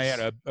this guy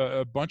had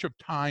a bunch of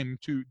time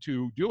to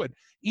do it.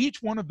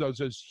 Each one of those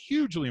is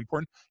hugely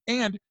important.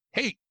 And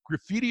hey,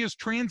 graffiti is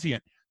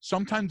transient.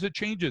 Sometimes it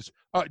changes.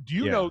 Do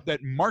you know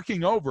that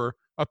marking over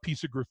a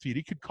piece of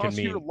graffiti could cost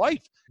you your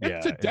life?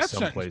 It's a death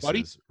sentence,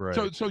 buddy.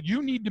 Right. So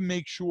you need to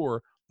make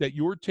sure that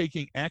you're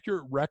taking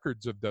accurate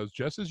records of those,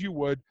 just as you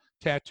would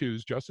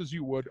tattoos, just as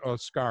you would a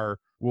scar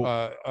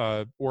or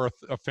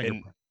a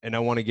fingerprint. And I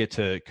want to get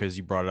to, because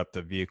you brought up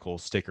the vehicle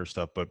sticker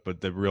stuff,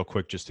 but the real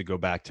quick, just to go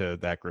back to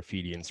that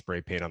graffiti and spray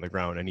paint on the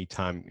ground.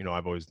 Anytime,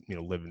 I've always,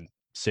 live in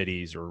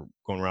cities or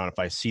going around, if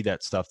I see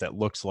that stuff that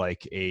looks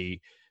like a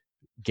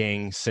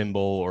gang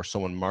symbol or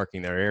someone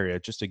marking their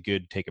area, just a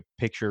good take a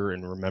picture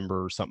and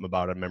remember something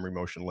about a memory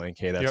motion link.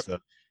 Hey,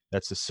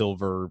 that's the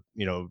silver,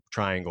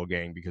 triangle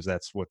gang, because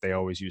that's what they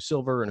always use,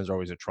 silver, and there's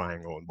always a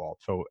triangle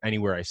involved. So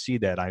anywhere I see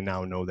that, I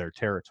now know their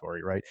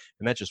territory, right?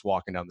 And that's just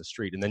walking down the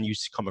street. And then you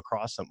come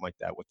across something like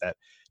that with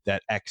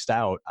that X'd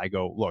out. I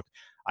go, look,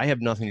 I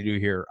have nothing to do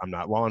here. I'm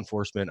not law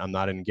enforcement. I'm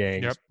not in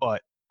gangs,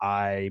 but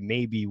I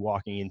may be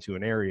walking into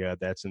an area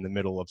that's in the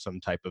middle of some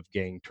type of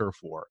gang turf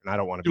war, and I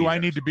don't want to. Do I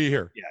need to be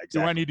here? Yeah,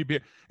 exactly. Do I need to be?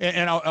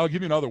 And I'll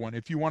give you another one.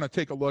 If you want to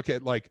take a look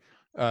at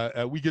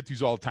we get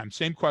these all the time.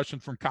 Same question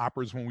from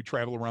coppers when we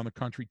travel around the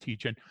country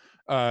teaching.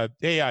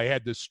 Hey, I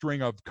had this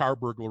string of car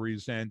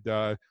burglaries, and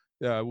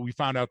we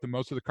found out that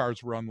most of the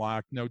cars were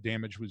unlocked, no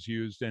damage was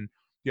used, and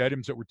the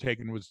items that were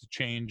taken was the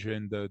change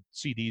and the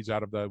CDs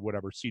out of the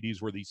whatever.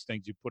 CDs were these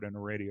things you put in a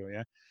radio,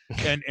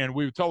 and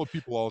we would tell the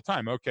people all the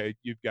time, okay,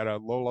 you've got a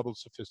low level of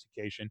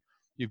sophistication,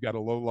 you've got a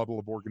low level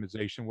of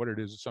organization. What it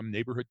is some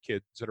neighborhood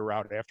kids that are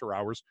out after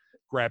hours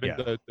grabbing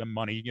the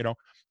money,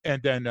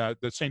 and then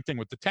the same thing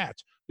with the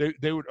tats.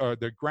 They would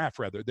the graph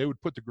rather. They would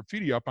put the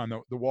graffiti up on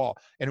the wall,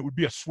 and it would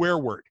be a swear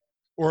word,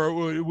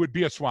 or it would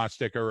be a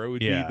swastika, or it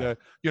would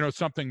be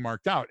something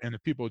marked out, and the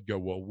people would go,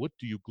 well, what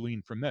do you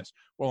glean from this?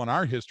 Well, in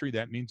our history,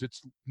 that means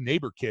it's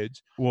neighbor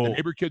kids. Well, the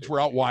neighbor kids were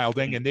out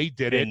wilding, and they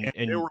did it,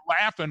 and they were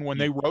laughing when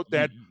they wrote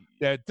that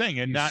thing,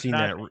 and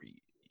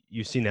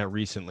you've seen that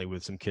recently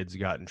with some kids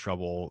got in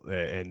trouble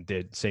and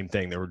did same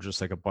thing. They were just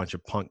like a bunch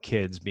of punk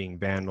kids being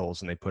vandals,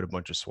 and they put a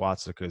bunch of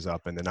swastikas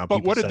up, and then now.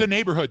 But what did the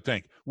neighborhood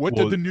think? What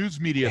did the news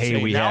media say?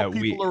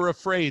 People are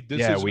afraid.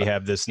 We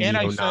have this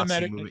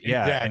neo-Nazi movement.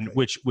 Yeah, and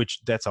which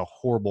that's a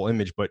horrible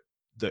image, but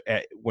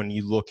when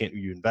you look at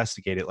you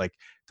investigate it, like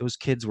those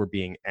kids were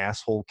being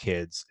asshole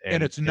kids,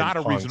 and it's not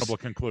a reasonable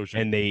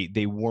conclusion, and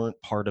they weren't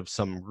part of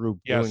some group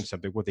doing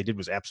something. What they did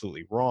was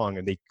absolutely wrong,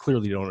 and they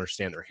clearly don't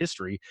understand their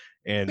history,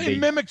 and they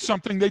mimicked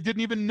something they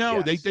didn't even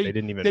know. They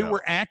didn't even know.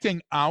 Were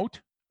acting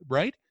out,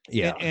 right?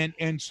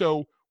 And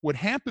so what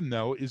happened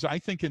though is, I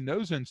think in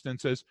those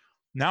instances,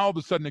 now all of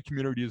a sudden the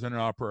community is in an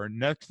uproar.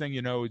 Next thing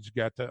you know, is you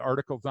got the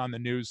articles on the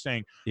news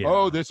saying,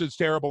 oh, this is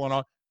terrible, and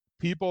all.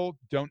 People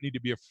don't need to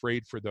be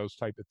afraid for those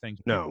type of things.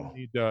 People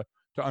need to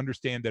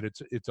understand that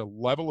it's a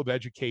level of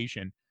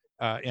education,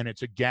 and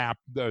it's a gap.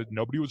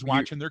 Nobody was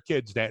watching their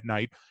kids that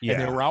night,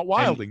 and they were out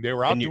wilding. They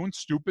were out doing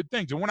stupid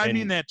things. And when I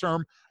mean that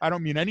term, I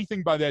don't mean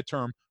anything by that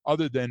term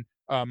other than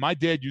my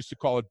dad used to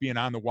call it being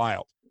on the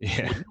wild.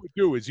 Yeah. What he would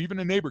do is, even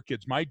the neighbor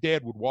kids, my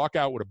dad would walk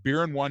out with a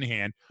beer in one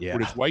hand,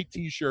 with his white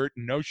T-shirt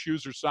and no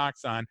shoes or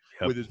socks on,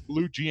 with his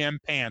blue GM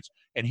pants,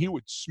 and he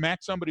would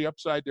smack somebody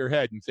upside their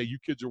head and say, you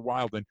kids are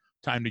wilding.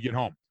 Time to get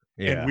home.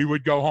 And we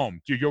would go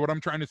home. Do you get what I'm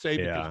trying to say?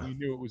 Because we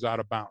knew it was out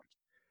of bounds.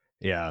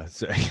 Yeah,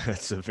 so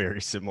that's a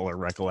very similar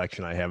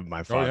recollection I have of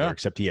my Oh father, yeah,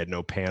 except he had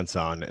no pants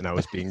on, and I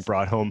was being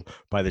brought home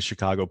by the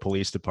Chicago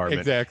Police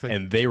Department, exactly.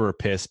 and they were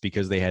pissed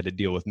because they had to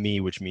deal with me,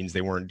 which means they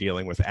weren't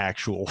dealing with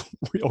actual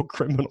real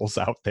criminals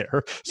out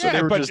there. So they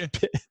Yeah, were but just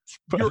pissed.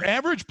 But your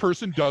average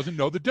person doesn't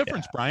know the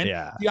difference, yeah, Brian.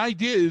 yeah, The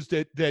idea is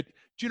that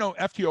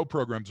FTO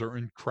programs are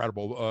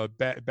incredible.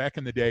 Back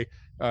in the day,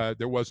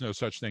 there was no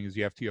such thing as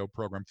the FTO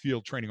program,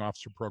 Field Training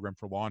Officer Program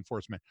for law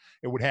enforcement.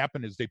 It would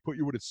happen is they put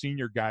you with a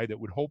senior guy that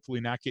would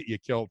hopefully not get you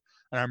killed.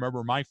 And I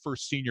remember my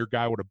first senior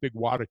guy with a big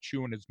wad of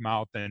chew in his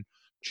mouth and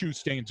chew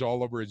stains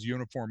all over his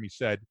uniform. He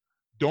said,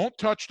 "Don't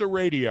touch the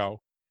radio,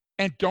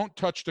 and don't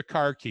touch the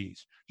car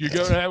keys."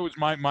 That was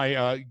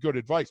my good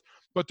advice.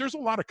 But there's a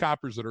lot of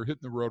coppers that are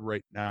hitting the road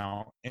right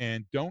now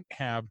and don't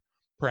have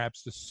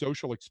perhaps the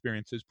social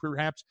experiences.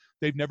 Perhaps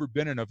they've never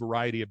been in a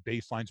variety of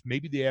baselines.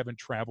 Maybe they haven't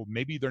traveled.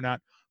 Maybe they're not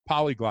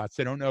polyglots.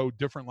 They don't know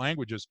different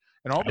languages.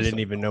 And all of I a didn't sudden,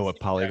 even know what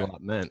yeah,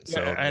 polyglot meant, yeah,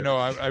 so I know.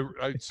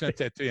 I sent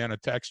that to you on a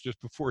text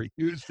just before he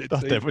used it.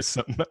 thought So that was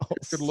something could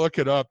else. look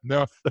it up.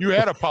 No, you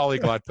had a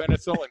polyglot.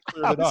 Penicillin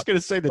cleared I it was up. going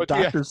to say the But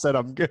doctor said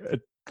I'm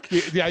good.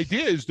 the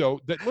idea is, though,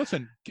 that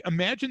listen,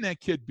 imagine that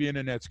kid being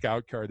in that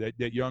scout car,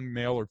 that young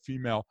male or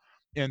female,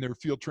 and their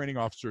field training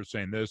officer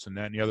saying this and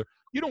that and the other.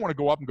 You don't want to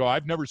go up and go,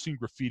 "I've never seen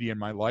graffiti in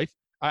my life.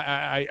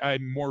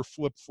 I'm more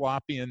flip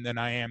floppian than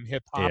I am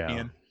hip Yeah,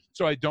 hoppian.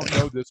 So I don't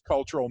know this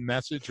cultural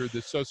message or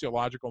this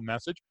sociological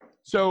message."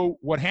 So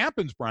what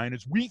happens, Brian,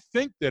 is we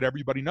think that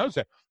everybody knows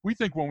that. We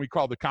think when we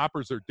call the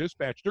coppers or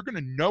dispatch, they're going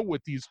to know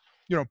what these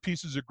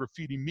pieces of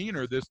graffiti mean,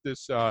 or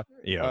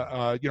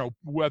yeah.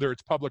 whether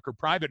it's public or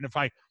private. And if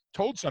I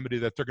told somebody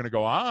that, they're going to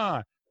go,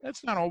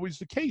 that's not always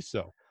the case,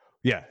 though.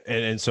 Yeah,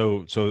 and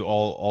so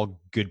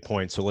all good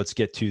points. So let's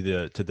get to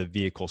the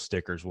vehicle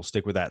stickers. We'll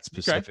stick with that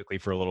specifically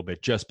for a little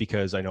bit, just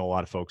because I know a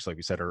lot of folks, like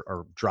we said,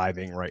 are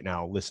driving right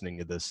now, listening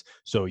to this,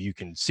 so you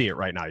can see it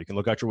right now. You can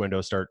look out your window,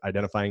 start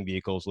identifying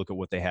vehicles, look at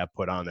what they have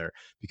put on there,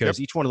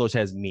 because each one of those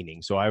has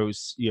meaning. So I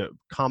always,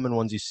 common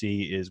ones you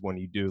see is when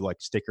you do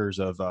like stickers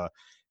of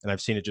and I've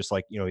seen it just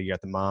like, you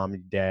got the mom,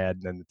 your dad,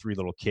 and then the three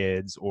little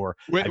kids, or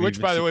Which,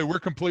 by the way, we're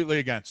completely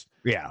against.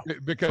 yeah, for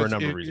a Because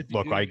number of reasons.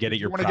 Look, I get it. if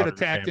you You're want to get proud of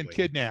your attacked and family,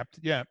 kidnapped,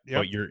 yeah,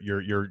 but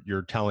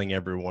you're telling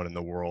everyone in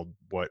the world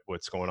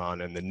what's going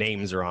on, and the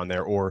names are on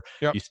there. Or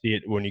yep, you see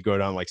it when you go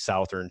down like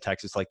South or in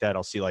Texas like that.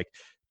 I'll see like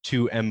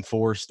 2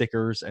 M4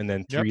 stickers and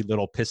then yep. three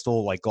little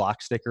pistol like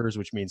Glock stickers,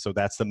 which means so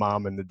that's the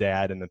mom and the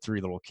dad and the three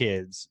little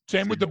kids.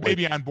 Same So with the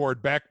baby on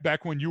board. Back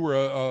when you were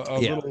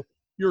a yeah, little,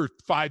 you're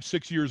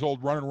 5-6 years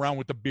old, running around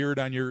with the beard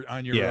on your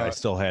yeah, I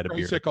still had a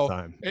beard at the tricycle.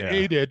 time. Yeah,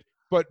 He did.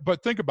 But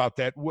think about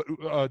that.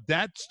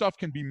 That stuff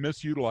can be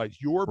misutilized.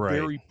 You're right.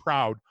 very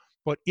proud,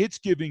 but it's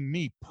giving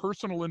me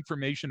personal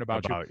information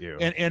about you.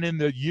 And in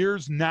the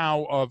years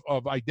now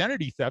of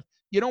identity theft,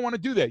 you don't want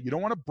to do that. You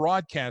don't want to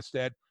broadcast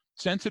that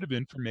sensitive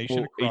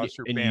information across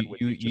your bandwidth.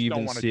 You just even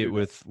don't want to see it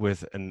do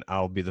with, and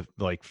I'll be the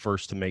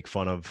first to make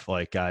fun of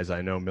like guys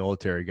I know,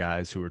 military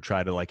guys who are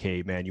trying to like,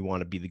 hey man, you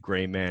want to be the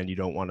gray man, you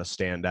don't want to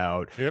stand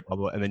out, Yep. blah,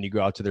 blah, and then you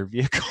go out to their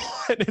vehicle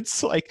and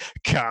it's like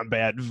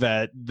combat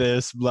vet,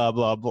 this blah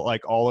blah blah,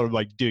 like all of them,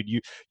 like, dude,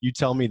 you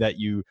tell me that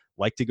you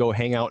like to go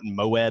hang out in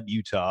Moab,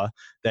 Utah,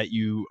 that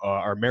you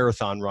are a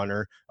marathon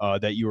runner,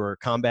 that you are a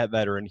combat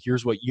veteran.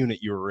 Here's what unit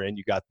you were in.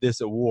 You got this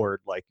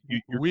award. Like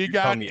you're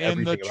telling me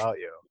everything about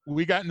you.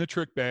 We got in the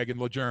trick bag in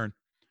Lejeune.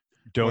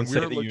 Don't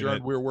say we were the Lejeune,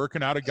 unit. we were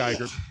working out of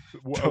Geiger.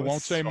 I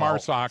won't say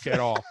MARSOC at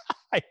all.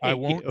 I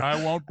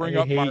won't bring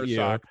up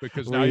MARSOC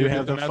because now you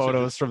have the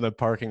photos from the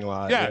parking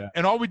lot. Yeah,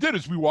 and all we did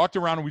is we walked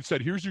around and we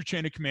said, "Here's your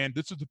chain of command.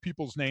 This is the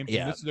people's names.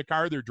 Yeah. And this is the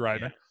car they're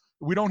driving."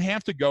 Yeah. We don't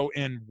have to go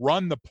and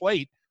run the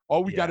plate.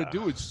 All we got to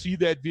do is see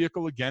that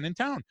vehicle again in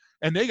town.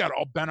 And they got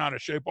all bent out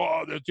of shape.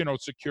 Oh,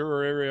 that's,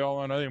 secure area.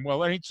 And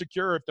well, it ain't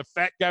secure if the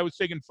fat guy was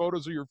taking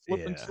photos of your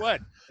flipping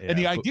sled. And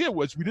the idea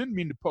was, we didn't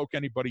mean to poke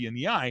anybody in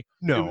the eye.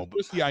 No. It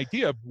was just the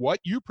idea of what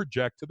you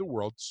project to the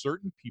world,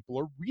 certain people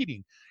are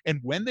reading. And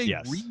when they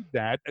read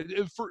that,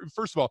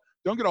 first of all,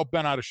 don't get all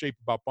bent out of shape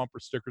about bumper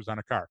stickers on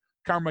a car.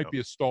 Car might be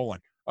a stolen.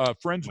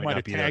 Friends might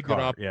have tagged it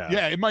up.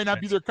 Yeah, it might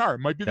not be their car. It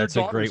might be their daughter's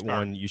car. That's a great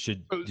one. You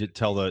should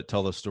tell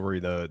the story,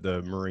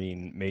 the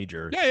Marine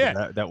Major.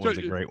 Yeah. That one's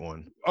a great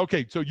one.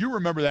 Okay, so you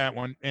remember that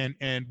one,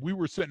 and we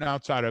were sitting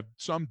outside of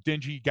some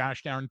dingy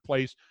gosh darn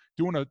place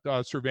doing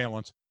a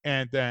surveillance,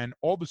 and then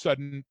all of a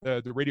sudden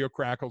the radio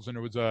crackles, and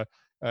it was a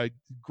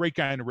great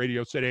guy on the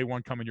radio said,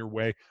 "A1 coming your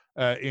way,"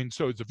 and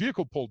so it's a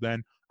vehicle pulled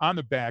in on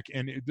the back,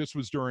 and this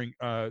was during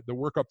the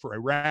workup for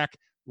Iraq.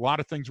 A lot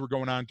of things were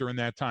going on during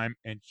that time,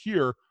 and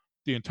here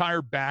the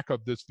entire back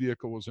of this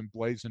vehicle was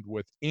emblazoned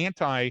with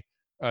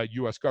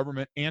anti-U.S.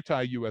 government,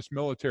 anti-U.S.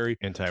 military,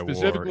 anti-war,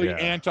 specifically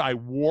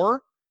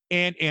anti-war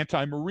and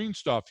anti-Marine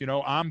stuff.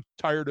 I'm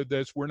tired of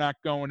this. We're not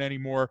going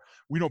anymore.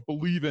 We don't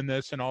believe in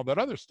this and all that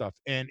other stuff.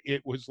 And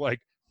it was like,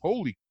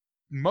 holy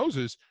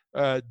Moses,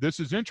 this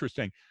is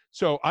interesting.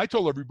 So I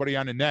told everybody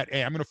on the net,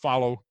 hey, I'm going to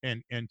follow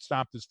and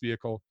stop this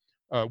vehicle.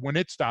 When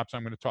it stops,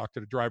 I'm going to talk to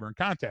the driver and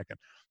contact him.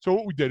 So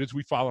what we did is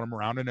we followed him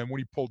around, and then when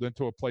he pulled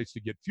into a place to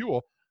get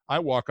fuel, I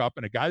walk up,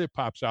 and a guy that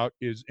pops out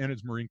is in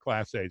his Marine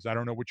Class A's. I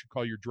don't know what you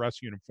call your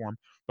dress uniform,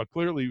 but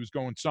clearly he was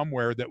going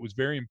somewhere that was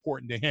very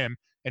important to him,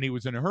 and he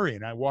was in a hurry.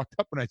 And I walked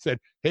up and I said,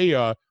 hey,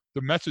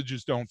 the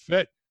messages don't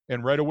fit.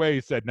 And right away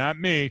he said, not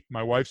me,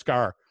 my wife's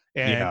car.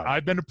 And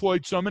I've been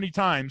deployed so many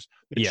times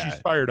that she's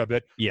tired of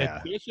it.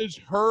 And this is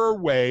her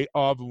way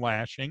of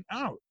lashing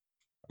out.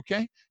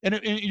 Okay. And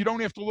you don't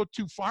have to look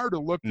too far to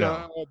look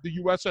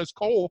the USS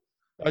Cole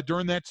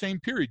during that same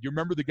period. You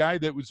remember the guy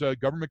that was a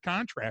government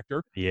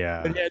contractor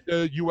that had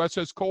the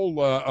USS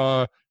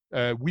Cole,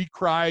 we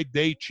cried,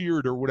 they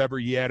cheered, or whatever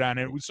he had on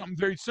it. It was some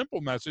very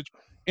simple message.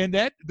 And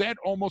that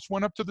almost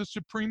went up to the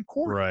Supreme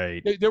Court.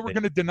 Right. They were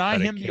going to deny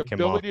him the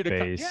ability to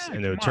come. Yeah,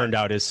 and it turned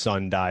out his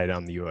son died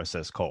on the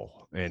USS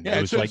Cole. And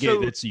it was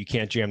it's you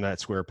can't jam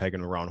that square peg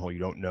in a round hole. You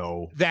don't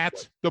know.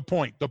 That's the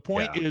point. The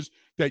point is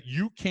that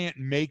you can't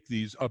make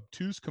these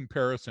obtuse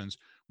comparisons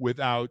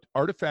without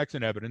artifacts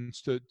and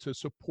evidence to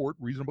support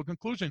reasonable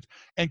conclusions.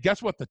 And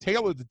guess what? The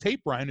tail of the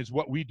tape, Brian, is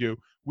what we do.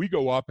 We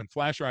go up and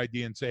flash our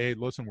ID and say, hey,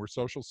 listen, we're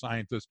social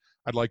scientists.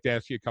 I'd like to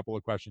ask you a couple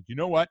of questions. You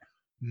know what?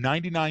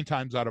 99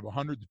 times out of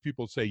 100, the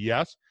people say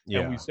yes.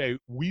 And we say,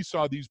 we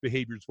saw these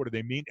behaviors. What do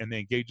they mean? And they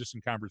engage us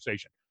in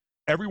conversation.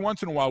 Every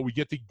once in a while, we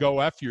get to go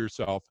F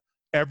yourself.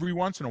 Every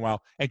once in a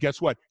while. And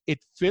guess what? It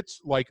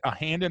fits like a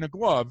hand in a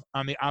glove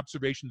on the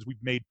observations we've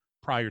made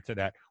prior to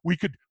that. We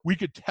could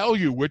tell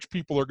you which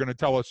people are going to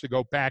tell us to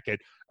go pack it.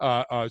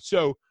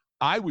 So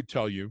I would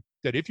tell you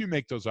that if you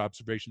make those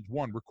observations,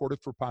 one, record it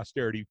for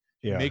posterity.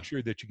 Make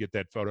sure that you get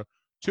that photo.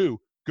 Two,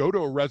 go to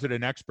a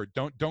resident expert.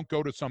 Don't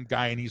go to some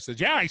guy and he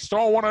says, yeah, I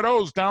saw one of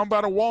those down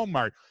by the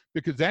Walmart,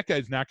 because that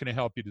guy's not going to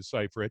help you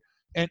decipher it.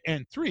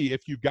 And three,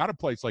 if you've got a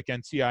place like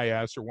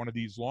NCIS or one of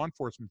these law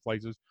enforcement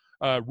places,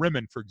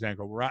 RIMN, for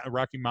example,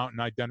 Rocky Mountain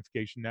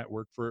Identification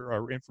Network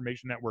or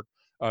Information Network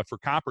for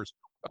coppers,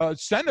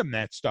 send them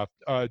that stuff.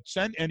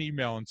 Send an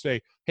email and say,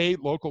 hey,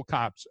 local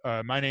cops,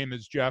 my name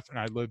is Jeff and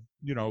I live,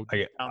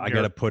 I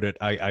got to put it,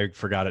 I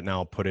forgot it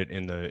now, put it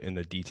in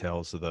the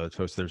details of the,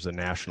 so there's a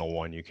national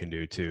one you can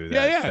do too.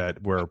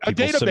 That where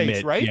people a database,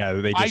 submit,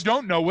 right? They just I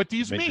don't know what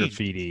these mean.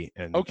 Graffiti.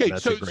 And okay,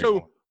 and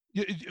so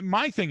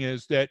my thing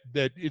is that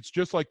it's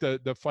just like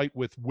the fight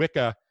with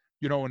Wicca,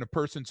 and a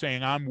person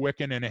saying I'm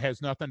Wiccan and it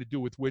has nothing to do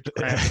with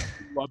witchcraft.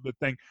 Love the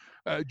thing.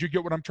 Do you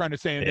get what I'm trying to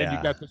say? And then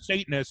you got the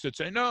Satanists that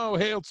say, no,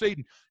 hail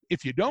Satan.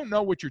 If you don't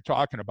know what you're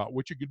talking about,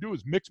 what you can do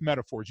is mix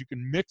metaphors. You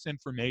can mix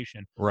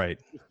information. Right.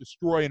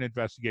 Destroy an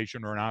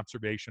investigation or an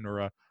observation or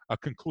a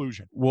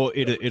conclusion. Well,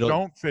 it'll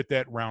don't fit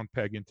that round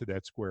peg into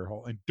that square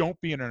hole, and don't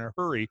be in a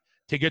hurry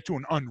to get to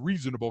an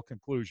unreasonable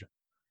conclusion.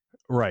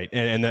 Right,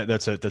 and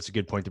that's a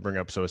good point to bring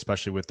up. So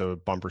especially with the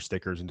bumper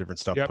stickers and different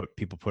stuff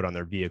people put on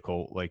their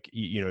vehicle, like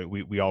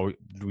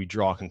we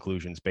draw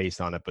conclusions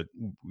based on it, but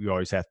we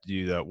always have to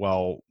do that.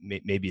 Well,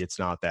 maybe it's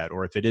not that,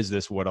 or if it is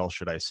this, what else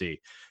should I see?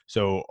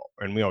 So,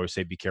 and we always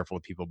say be careful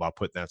with people about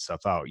putting that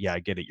stuff out. Yeah, I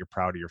get it. You're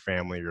proud of your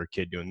family or your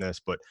kid doing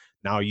this, but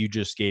now you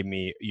just gave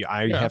me.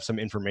 I have some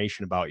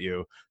information about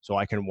you, so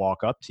I can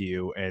walk up to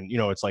you, and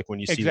it's like when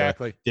you see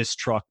this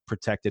truck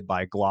protected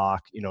by Glock,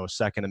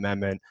 Second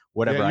Amendment,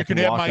 whatever. Yeah, I can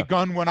have walk my up,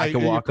 gun when I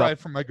can walk up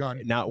from my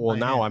gun. Now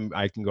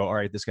I can go, all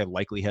right, this guy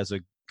likely has a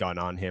gun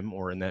on him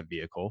or in that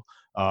vehicle.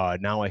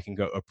 Now I can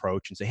go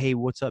approach and say, hey,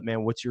 what's up,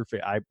 man? What's your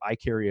I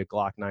carry a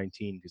Glock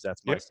 19 because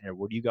that's my standard.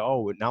 What do you go?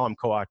 Oh, now I'm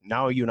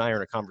now you and I are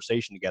in a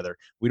conversation together.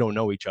 We don't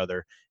know each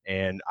other,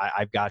 and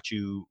I've got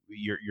you.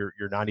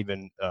 You're not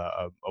even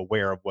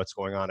aware of what's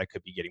going on. I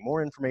could be getting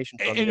more information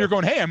from and you're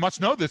going, hey, I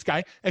must know this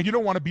guy, and you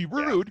don't want to be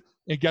rude.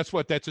 And guess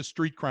what? That's a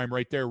street crime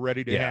right there,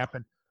 ready to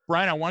happen.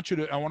 Brian, I want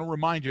to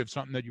remind you of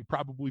something that you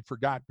probably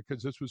forgot,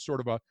 because this was sort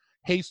of a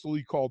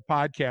hastily called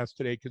podcast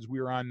today because we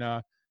were on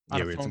a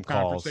phone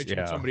conversation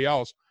with somebody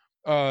else.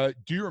 Do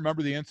you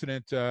remember the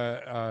incident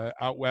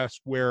out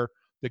west where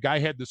the guy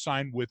had the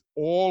sign with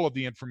all of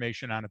the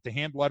information on it, the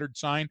hand-lettered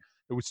sign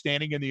that was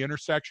standing in the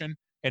intersection,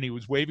 and he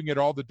was waving at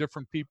all the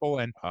different people,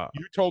 and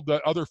you told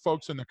the other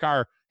folks in the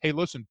car, hey,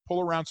 listen,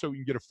 pull around so we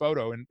can get a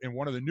photo. And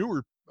one of the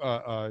newer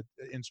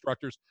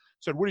instructors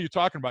said, what are you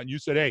talking about? And you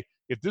said, hey,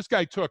 if this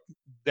guy took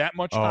that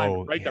much time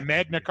to write the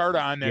Magna Carta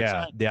on that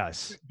sign.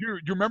 Yes. Do you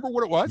remember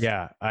what it was?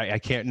 Yeah, I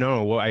can't.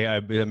 No, well,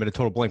 I'm in a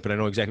total blank, but I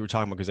know exactly what you're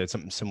talking about because I had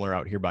something similar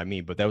out here by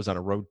me. But that was on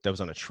a road. That was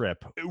on a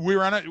trip. We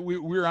were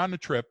on a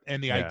trip,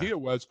 and the idea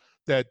was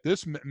that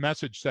this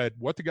message said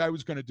what the guy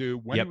was going to do,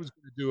 when he was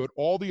going to do it.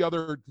 All the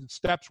other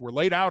steps were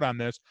laid out on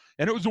this,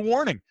 and it was a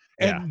warning.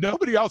 And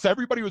nobody else,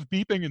 everybody was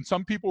beeping, and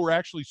some people were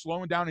actually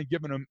slowing down and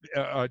giving them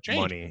change.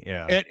 Money,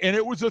 And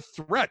it was a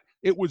threat.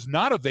 It was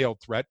not a veiled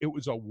threat. It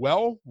was a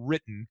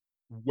well-written,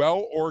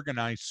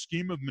 well-organized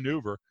scheme of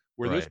maneuver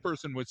where this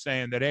person was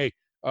saying that, hey,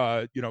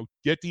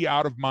 get thee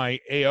out of my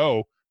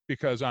AO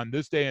because on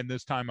this day and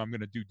this time, I'm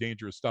going to do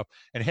dangerous stuff.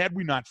 And had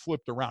we not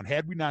flipped around,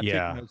 had we not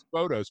taken those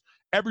photos,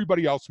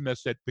 everybody else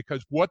missed it,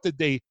 because what did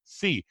they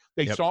see?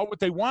 They saw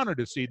what they wanted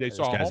to see. They This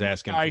saw a guy's homeless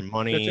asking guy for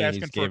money. that's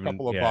asking He's for a giving,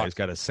 couple of bucks. he's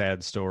got a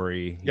sad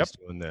story. Yep.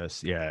 He's doing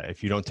this. Yeah.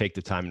 If you don't take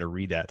the time to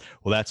read that,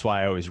 well, that's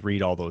why I always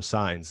read all those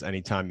signs.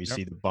 Anytime you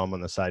see the bum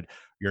on the side,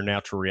 your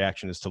natural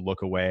reaction is to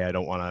look away. I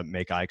don't want to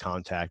make eye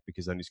contact,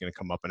 because then he's going to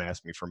come up and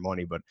ask me for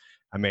money. But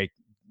I make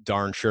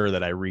darn sure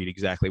that I read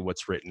exactly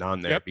what's written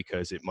on there,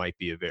 because it might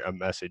be a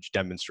message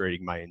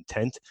demonstrating my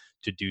intent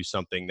to do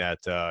something that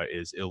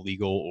is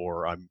illegal,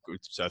 or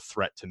it's a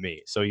threat to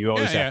me. So you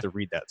always have to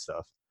read that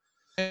stuff.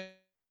 This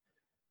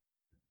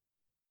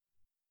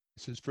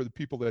is for the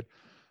people that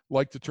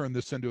like to turn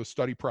this into a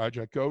study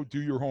project. Go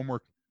do your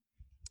homework.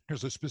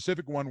 There's a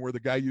specific one where the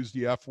guy used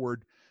the F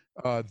word,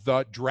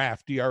 the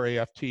draft,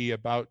 D-R-A-F-T,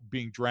 about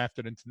being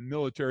drafted into the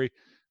military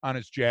on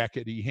his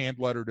jacket. He hand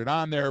lettered it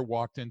on there,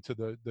 walked into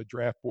the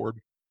draft board,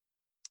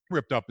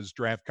 ripped up his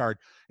draft card,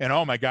 and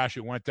oh my gosh,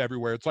 it went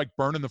everywhere. It's like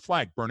burning the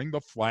flag. Burning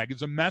the flag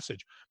is a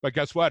message, but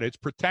guess what? It's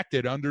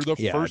protected under the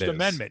First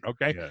Amendment.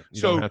 Okay,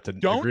 so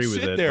don't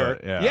sit there.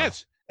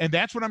 Yes, and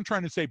that's what I'm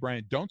trying to say,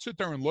 Brian. Don't sit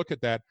there and look at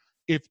that.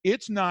 If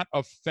it's not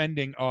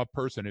offending a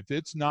person, if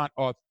it's not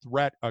a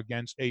threat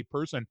against a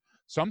person,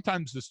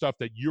 sometimes the stuff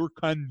that you're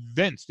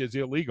convinced is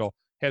illegal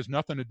has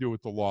nothing to do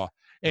with the law.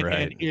 And,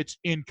 and it's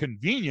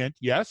inconvenient,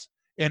 yes,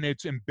 and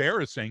it's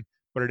embarrassing,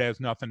 but it has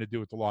nothing to do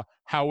with the law.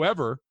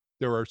 However,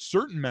 there are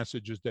certain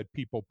messages that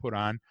people put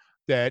on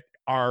that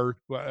are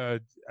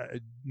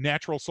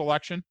natural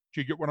selection.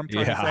 Do you get what I'm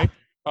trying to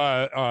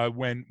say?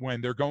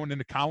 When they're going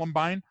into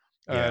Columbine,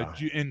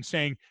 and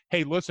saying,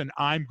 hey, listen,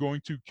 I'm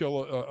going to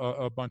kill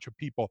a bunch of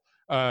people.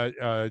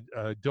 Dylan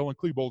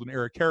Klebold and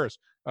Eric Harris,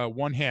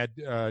 one had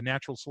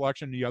natural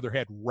selection, the other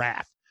had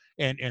wrath.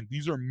 And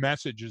these are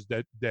messages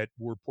that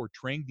were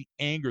portraying the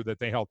anger that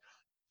they held.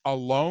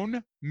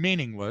 Alone,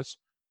 meaningless,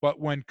 but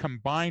when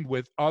combined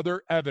with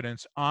other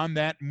evidence on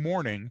that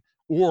morning,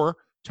 or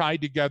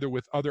tied together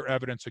with other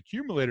evidence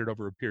accumulated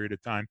over a period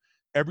of time,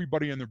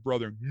 everybody and their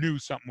brother knew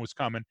something was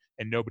coming,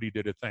 and nobody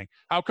did a thing.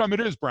 How come it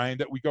is, Brian,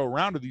 that we go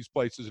around to these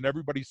places and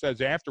everybody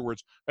says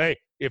afterwards, hey,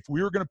 if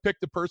we were going to pick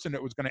the person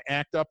that was going to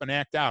act up and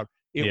act out,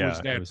 it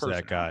was that person.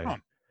 That guy.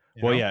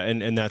 Well, yeah,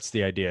 and that's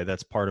the idea.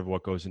 That's part of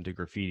what goes into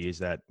graffiti, is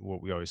that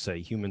what we always say,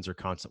 humans are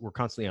we're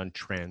constantly on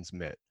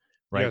transmit,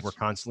 right? Yes. We're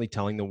constantly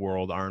telling the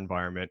world, our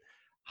environment,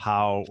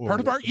 how part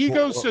of our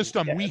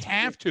ecosystem. We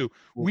have to.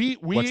 We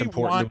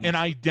want an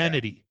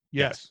identity.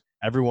 Yes.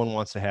 Everyone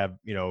wants to have,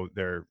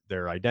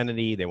 their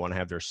identity. They want to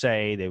have their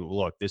say. They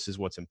look, this is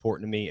what's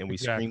important to me. And we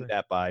scream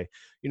that by,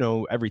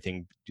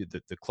 everything,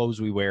 the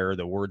clothes we wear,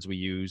 the words we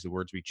use, the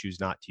words we choose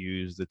not to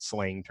use, the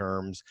slang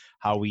terms,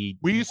 how we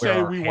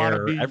say we want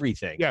to be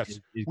everything. Yes.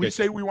 We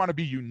say we want to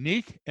be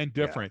unique and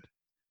different.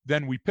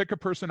 Then we pick a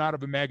person out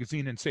of a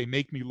magazine and say,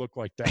 make me look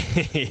like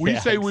that. We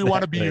say we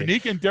want to be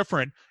unique and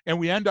different, and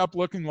we end up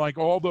looking like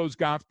all those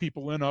goth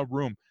people in a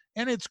room.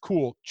 And it's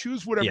cool.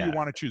 Choose whatever you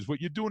want to choose.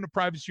 What you do in the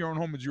privacy of your own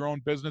home is your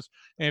own business.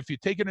 And if you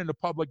take it into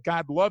public,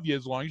 God love you,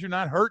 as long as you're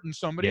not hurting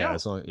somebody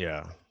else.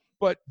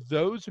 But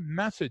those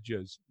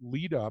messages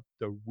lead up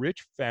the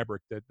rich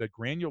fabric, the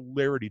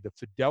granularity, the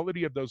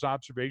fidelity of those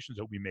observations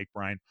that we make,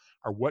 Brian,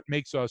 are what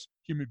makes us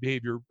human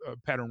behavior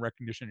pattern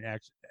recognition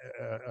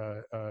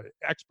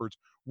experts,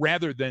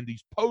 rather than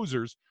these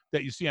posers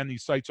that you see on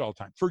these sites all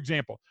the time. For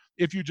example,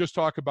 if you just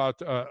talk about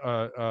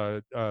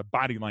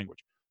body language.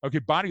 Okay,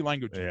 body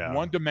language is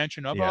one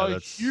dimension of a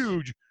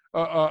huge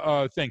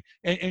thing.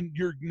 And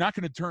you're not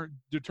going to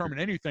determine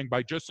anything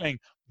by just saying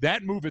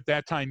that move at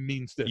that time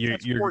means this.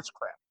 That's horse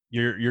crap.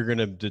 You're going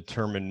to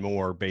determine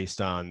more based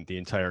on the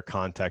entire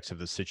context of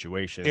the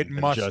situation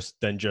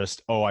than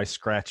just I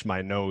scratched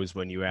my nose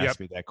when you asked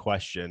me that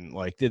question.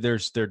 Like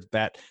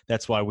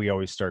that's why we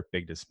always start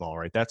big to small,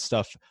 right? That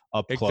stuff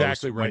up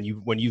close. Right.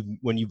 When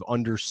you've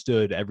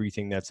understood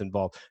everything that's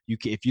involved,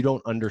 if you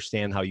don't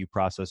understand how you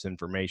process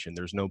information,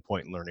 there's no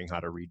point in learning how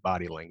to read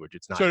body language.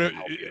 It's not. So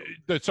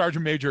the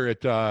sergeant major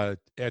at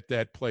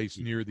that place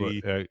near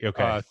the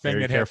thing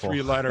that had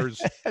 3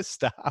 letters.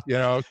 Stop.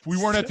 We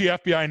weren't at the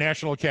FBI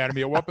National Academy.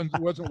 It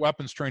wasn't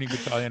weapons training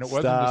battalion. It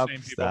wasn't the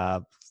same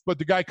people. But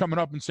the guy coming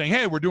up and saying,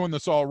 hey, we're doing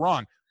this all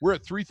wrong. We're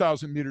at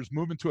 3,000 meters,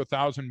 moving to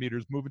 1,000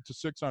 meters, moving to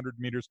 600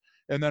 meters,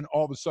 and then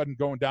all of a sudden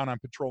going down on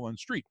patrol on the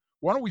street.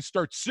 Why don't we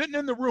start sitting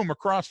in the room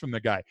across from the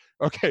guy?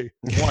 Okay,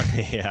 one.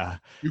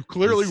 You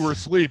clearly were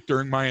asleep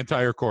during my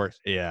entire course.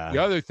 Yeah.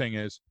 The other thing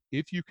is,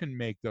 if you can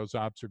make those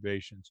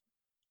observations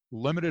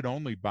limited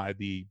only by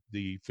the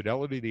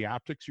fidelity of the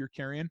optics you're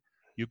carrying,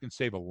 you can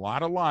save a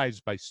lot of lives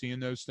by seeing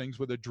those things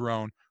with a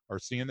drone or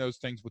seeing those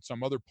things with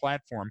some other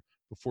platform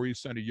before you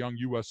send a young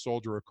U.S.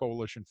 soldier or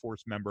coalition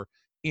force member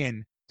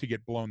in to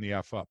get blown the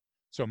F up.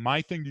 So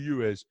my thing to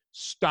you is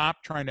stop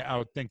trying to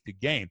outthink the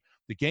game.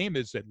 The game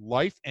is that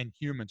life and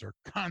humans are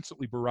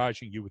constantly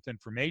barraging you with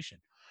information.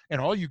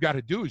 And all you got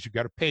to do is you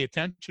got to pay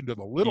attention to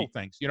the little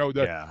things. You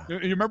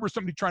remember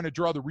somebody trying to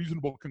draw the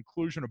reasonable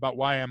conclusion about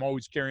why I'm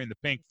always carrying the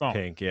pink phone.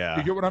 You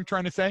get what I'm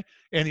trying to say?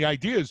 And the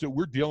idea is that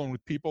we're dealing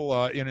with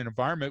people in an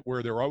environment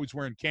where they're always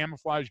wearing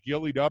camouflage,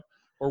 gillied up,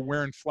 or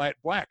wearing flat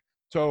black.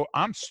 So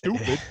I'm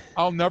stupid.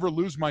 I'll never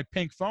lose my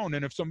pink phone.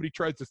 And if somebody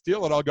tries to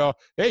steal it, I'll go,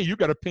 hey, you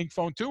got a pink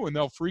phone too. And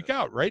they'll freak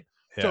out, right?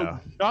 Yeah. So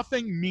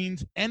nothing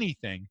means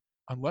anything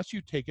unless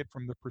you take it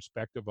from the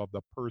perspective of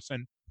the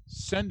person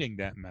sending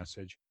that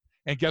message.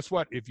 And guess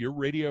what? If your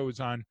radio is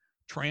on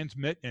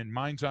transmit and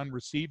mine's on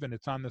receive and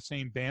it's on the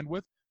same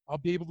bandwidth, I'll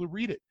be able to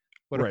read it.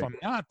 But if I'm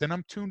not, then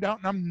I'm tuned out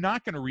and I'm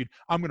not going to read.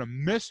 I'm going to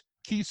miss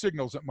key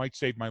signals that might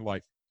save my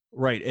life.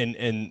 Right.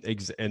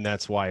 And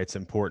that's why it's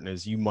important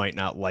is you might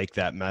not like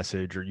that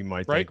message, or you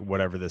might think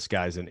whatever, this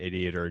guy's an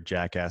idiot or a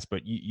jackass,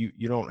 but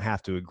you don't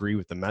have to agree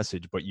with the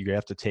message, but you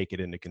have to take it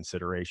into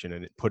consideration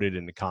and put it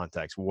into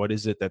context. What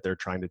is it that they're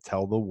trying to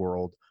tell the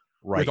world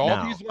right now? With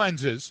all these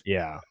lenses,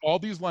 all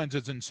these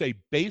lenses, and say,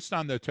 based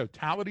on the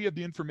totality of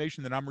the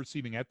information that I'm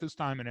receiving at this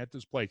time and at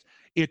this place,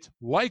 it's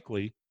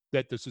likely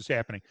that this is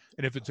happening.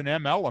 And if it's an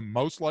ML, a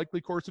most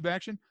likely course of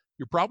action,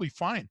 you're probably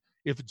fine.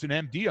 If it's an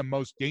MD, a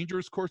most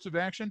dangerous course of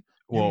action,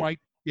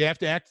 you have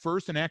to act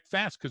first and act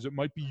fast, because it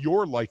might be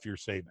your life you're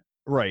saving.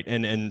 Right.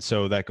 And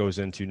so that goes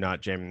into not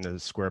jamming the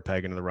square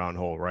peg into the round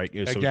hole, right?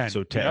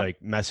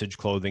 Like message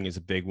clothing is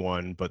a big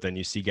one, but then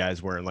you see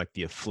guys wearing like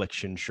the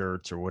affliction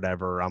shirts or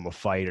whatever, I'm a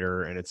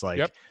fighter. And it's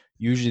like,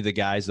 usually the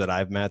guys that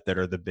I've met that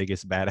are the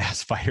biggest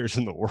badass fighters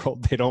in the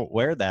world, they don't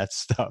wear that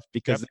stuff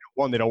because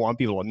they don't want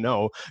people to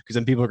know, because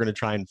then people are going to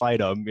try and fight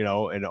them,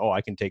 and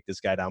I can take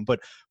this guy down. But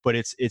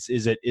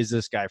is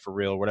this guy for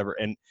real or whatever?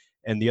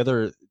 And the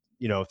other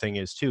thing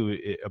is too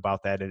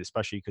about that, and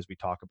especially because we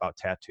talk about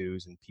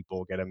tattoos and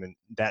people get them, and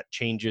that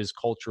changes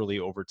culturally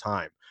over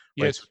time.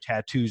 Right? Yes. So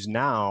tattoos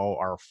now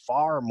are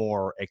far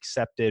more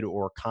accepted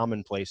or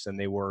commonplace than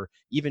they were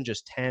even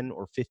just 10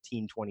 or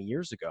 15, 20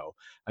 years ago.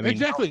 I mean,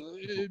 exactly.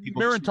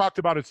 Marin talked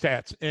about his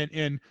tats,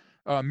 and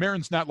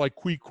Marin's not like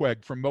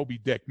Queequeg from Moby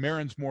Dick.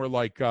 Marin's more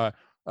like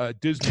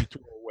Disney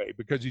throwaway,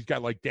 because he's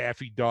got like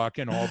Daffy Duck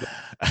and all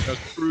the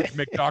Scrooge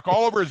McDuck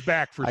all over his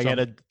back for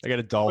something. I got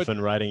a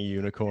dolphin riding a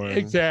unicorn.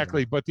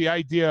 Exactly. But the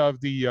idea of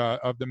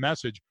the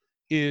message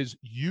is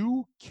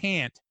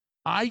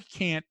I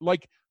can't,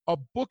 like, a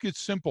book is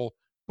simple,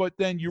 but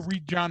then you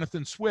read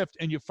Jonathan Swift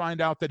and you find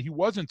out that he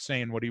wasn't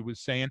saying what he was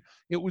saying.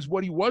 It was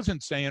what he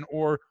wasn't saying,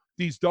 or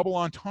these double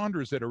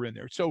entendres that are in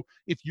there. So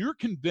if you're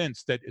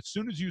convinced that as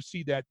soon as you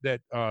see that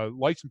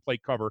license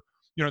plate cover,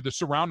 the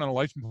surround on a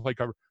license plate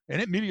cover,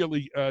 and it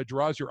immediately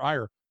draws your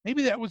ire,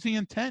 maybe that was the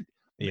intent.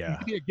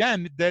 Maybe,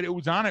 again, that it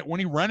was on it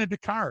when he rented the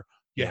car.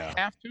 You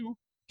have to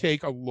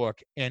take a look.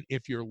 And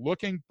if you're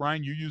looking,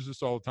 Brian, you use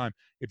this all the time,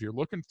 if you're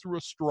looking through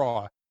a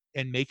straw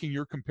and making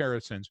your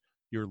comparisons,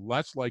 you're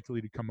less likely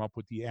to come up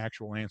with the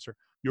actual answer.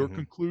 Your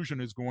conclusion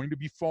is going to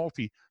be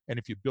faulty, and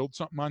if you build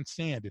something on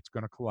sand, it's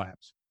going to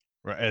collapse.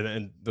 Right,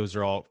 and those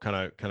are all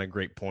kind of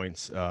great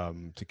points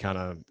to kind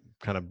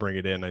of bring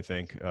it in, I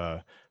think.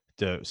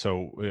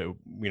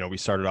 We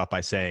started off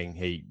by saying,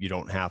 hey, you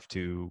don't have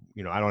to,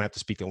 I don't have to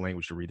speak the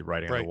language to read the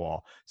writing on the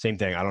wall. Same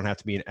thing. I don't have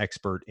to be an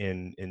expert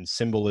in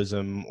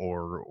symbolism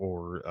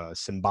or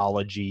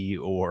symbology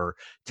or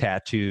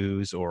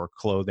tattoos or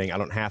clothing. I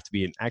don't have to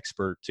be an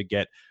expert to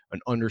get an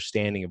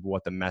understanding of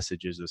what the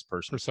message is this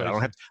person said.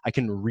 I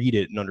can read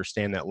it and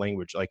understand that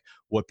language, like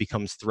what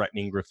becomes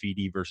threatening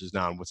graffiti versus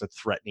non, what's a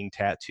threatening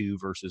tattoo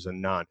versus a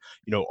non.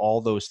 All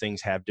those things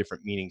have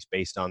different meanings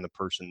based on the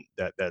person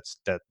that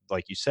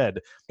like you said,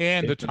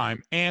 and the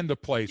time and the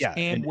place,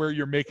 and where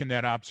you're making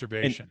that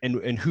observation,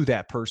 and who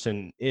that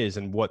person is,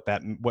 and what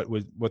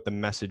the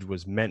message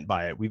was meant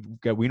by it.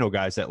 We know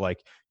guys that,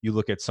 like, you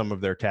look at some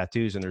of their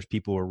tattoos and there's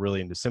people who are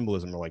really into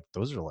symbolism, are like,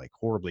 those are like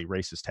horribly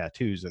racist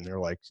tattoos, and they're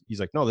like, he's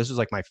like, no, this is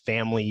like my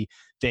family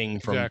thing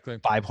from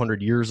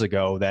 500 years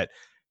ago that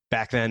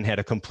back then had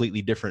a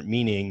completely different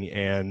meaning,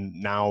 and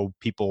now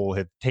people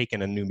have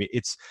taken a new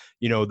it's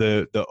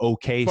the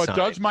okay but sign.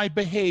 Does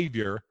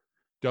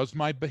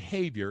my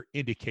behavior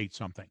indicate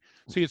something?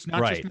 See, it's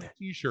not just my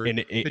t-shirt.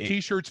 The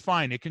t-shirt's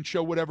fine. It can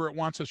show whatever it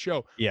wants to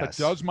show. Yes.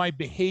 But does my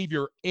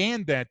behavior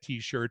and that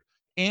t-shirt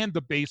and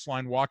the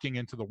baseline walking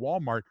into the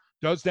Walmart,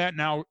 does that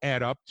now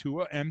add up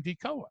to a MD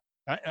COA?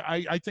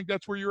 I think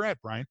that's where you're at,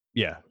 Brian.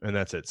 Yeah, and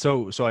that's it.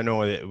 So I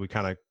know that we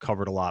kind of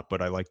covered a lot,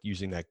 but I like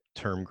using that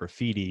term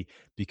graffiti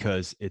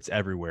because it's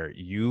everywhere.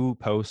 You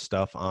post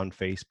stuff on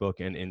Facebook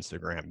and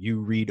Instagram.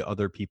 You read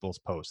other people's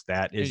posts.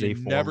 That is a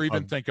form. Never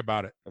even think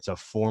about it. It's a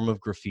form of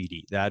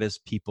graffiti. That is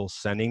people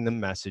sending the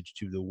message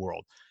to the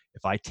world.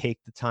 If I take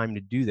the time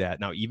to do that,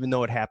 now, even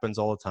though it happens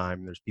all the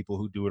time, there's people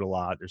who do it a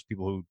lot. There's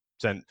people who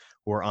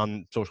are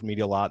on social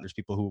media a lot. There's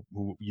people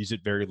who use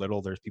it very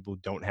little. There's people who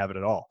don't have it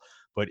at all.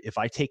 But if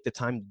I take the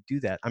time to do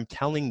that, I'm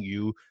telling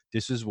you,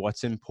 this is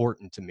what's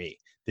important to me.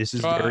 This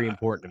is very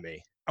important to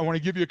me. I want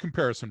to give you a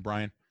comparison,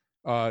 Brian.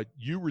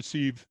 You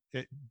receive,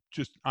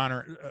 just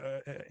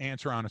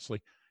answer honestly,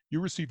 you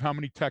receive how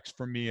many texts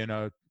from me in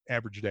an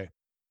average day?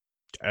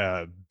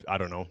 I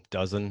don't know,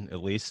 dozen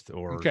at least,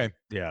 or Okay.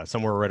 yeah,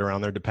 somewhere right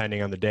around there,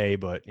 depending on the day.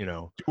 But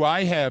do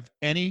I have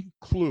any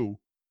clue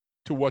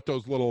to what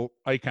those little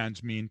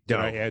icons mean that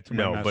I add to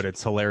my message? But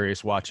it's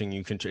hilarious watching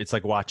you. It's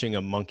like watching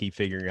a monkey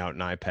figuring out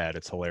an iPad.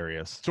 It's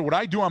hilarious. So what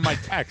I do on my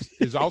text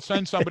is I'll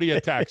send somebody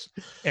a text,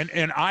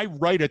 and I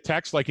write a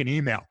text like an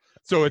email.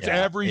 So it's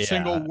every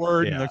single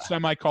word and the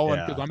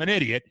semicolon because I'm an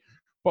idiot.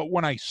 But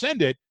when I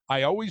send it,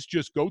 I always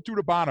just go through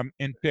the bottom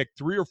and pick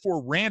 3 or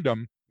 4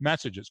 random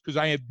messages because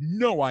I have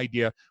no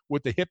idea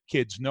what the hip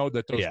kids know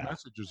that those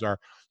messages are.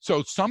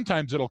 So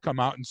sometimes it'll come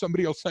out and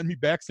somebody will send me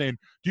back saying,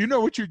 "Do you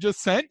know what you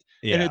just sent?"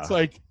 And it's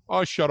like,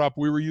 "Oh, shut up.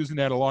 We were using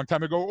that a long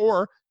time ago."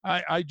 Or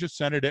I just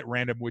send it at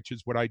random, which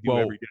is what I do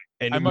every day.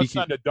 And I must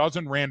send a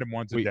dozen random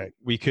ones a day.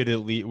 We could at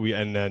least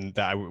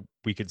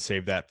we could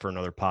save that for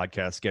another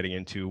podcast, getting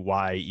into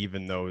why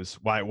even those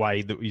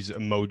why these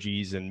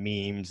emojis and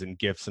memes and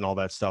GIFs and all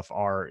that stuff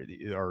are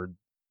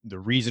the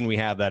reason we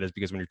have that is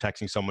because when you're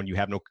texting someone, you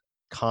have no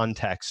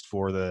context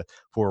for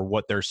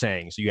what they're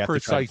saying, so you have to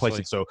try to place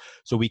it. So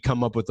we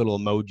come up with little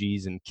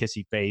emojis and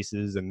kissy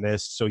faces and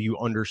this, so you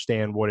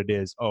understand what it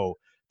is. Oh,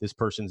 this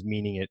person's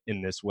meaning it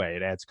in this way.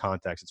 It adds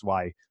context. It's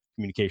why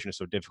communication is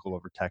so difficult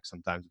over text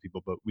sometimes with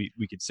people, but we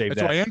could save that.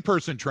 That's why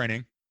in-person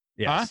training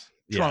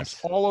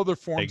trumps all other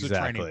forms of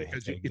training,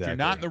 because if you're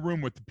not in the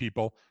room with the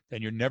people,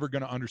 then you're never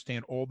going to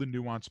understand all the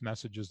nuanced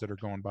messages that are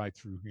going by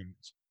through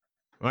humans.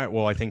 All right.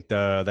 Well, I think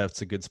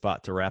that's a good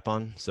spot to wrap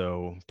on.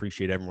 So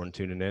appreciate everyone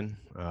tuning in.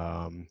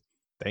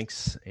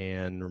 Thanks.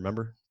 And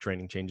remember,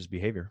 training changes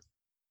behavior.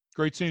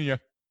 Great seeing you.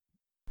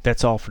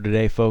 That's all for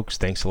today, folks.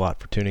 Thanks a lot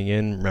for tuning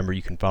in. Remember,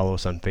 you can follow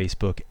us on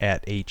Facebook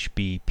at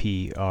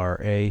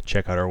HBPRA.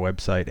 Check out our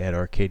website at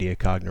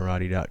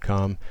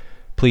arcadiacognerati.com.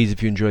 Please,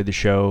 if you enjoyed the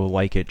show,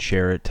 like it,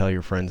 share it, tell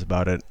your friends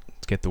about it.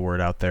 Let's get the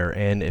word out there.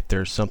 And if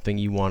there's something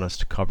you want us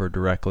to cover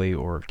directly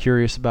or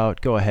curious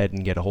about, go ahead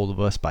and get a hold of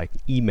us by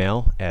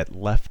email at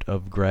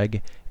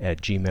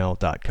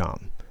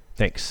leftofgreg@gmail.com.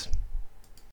 Thanks.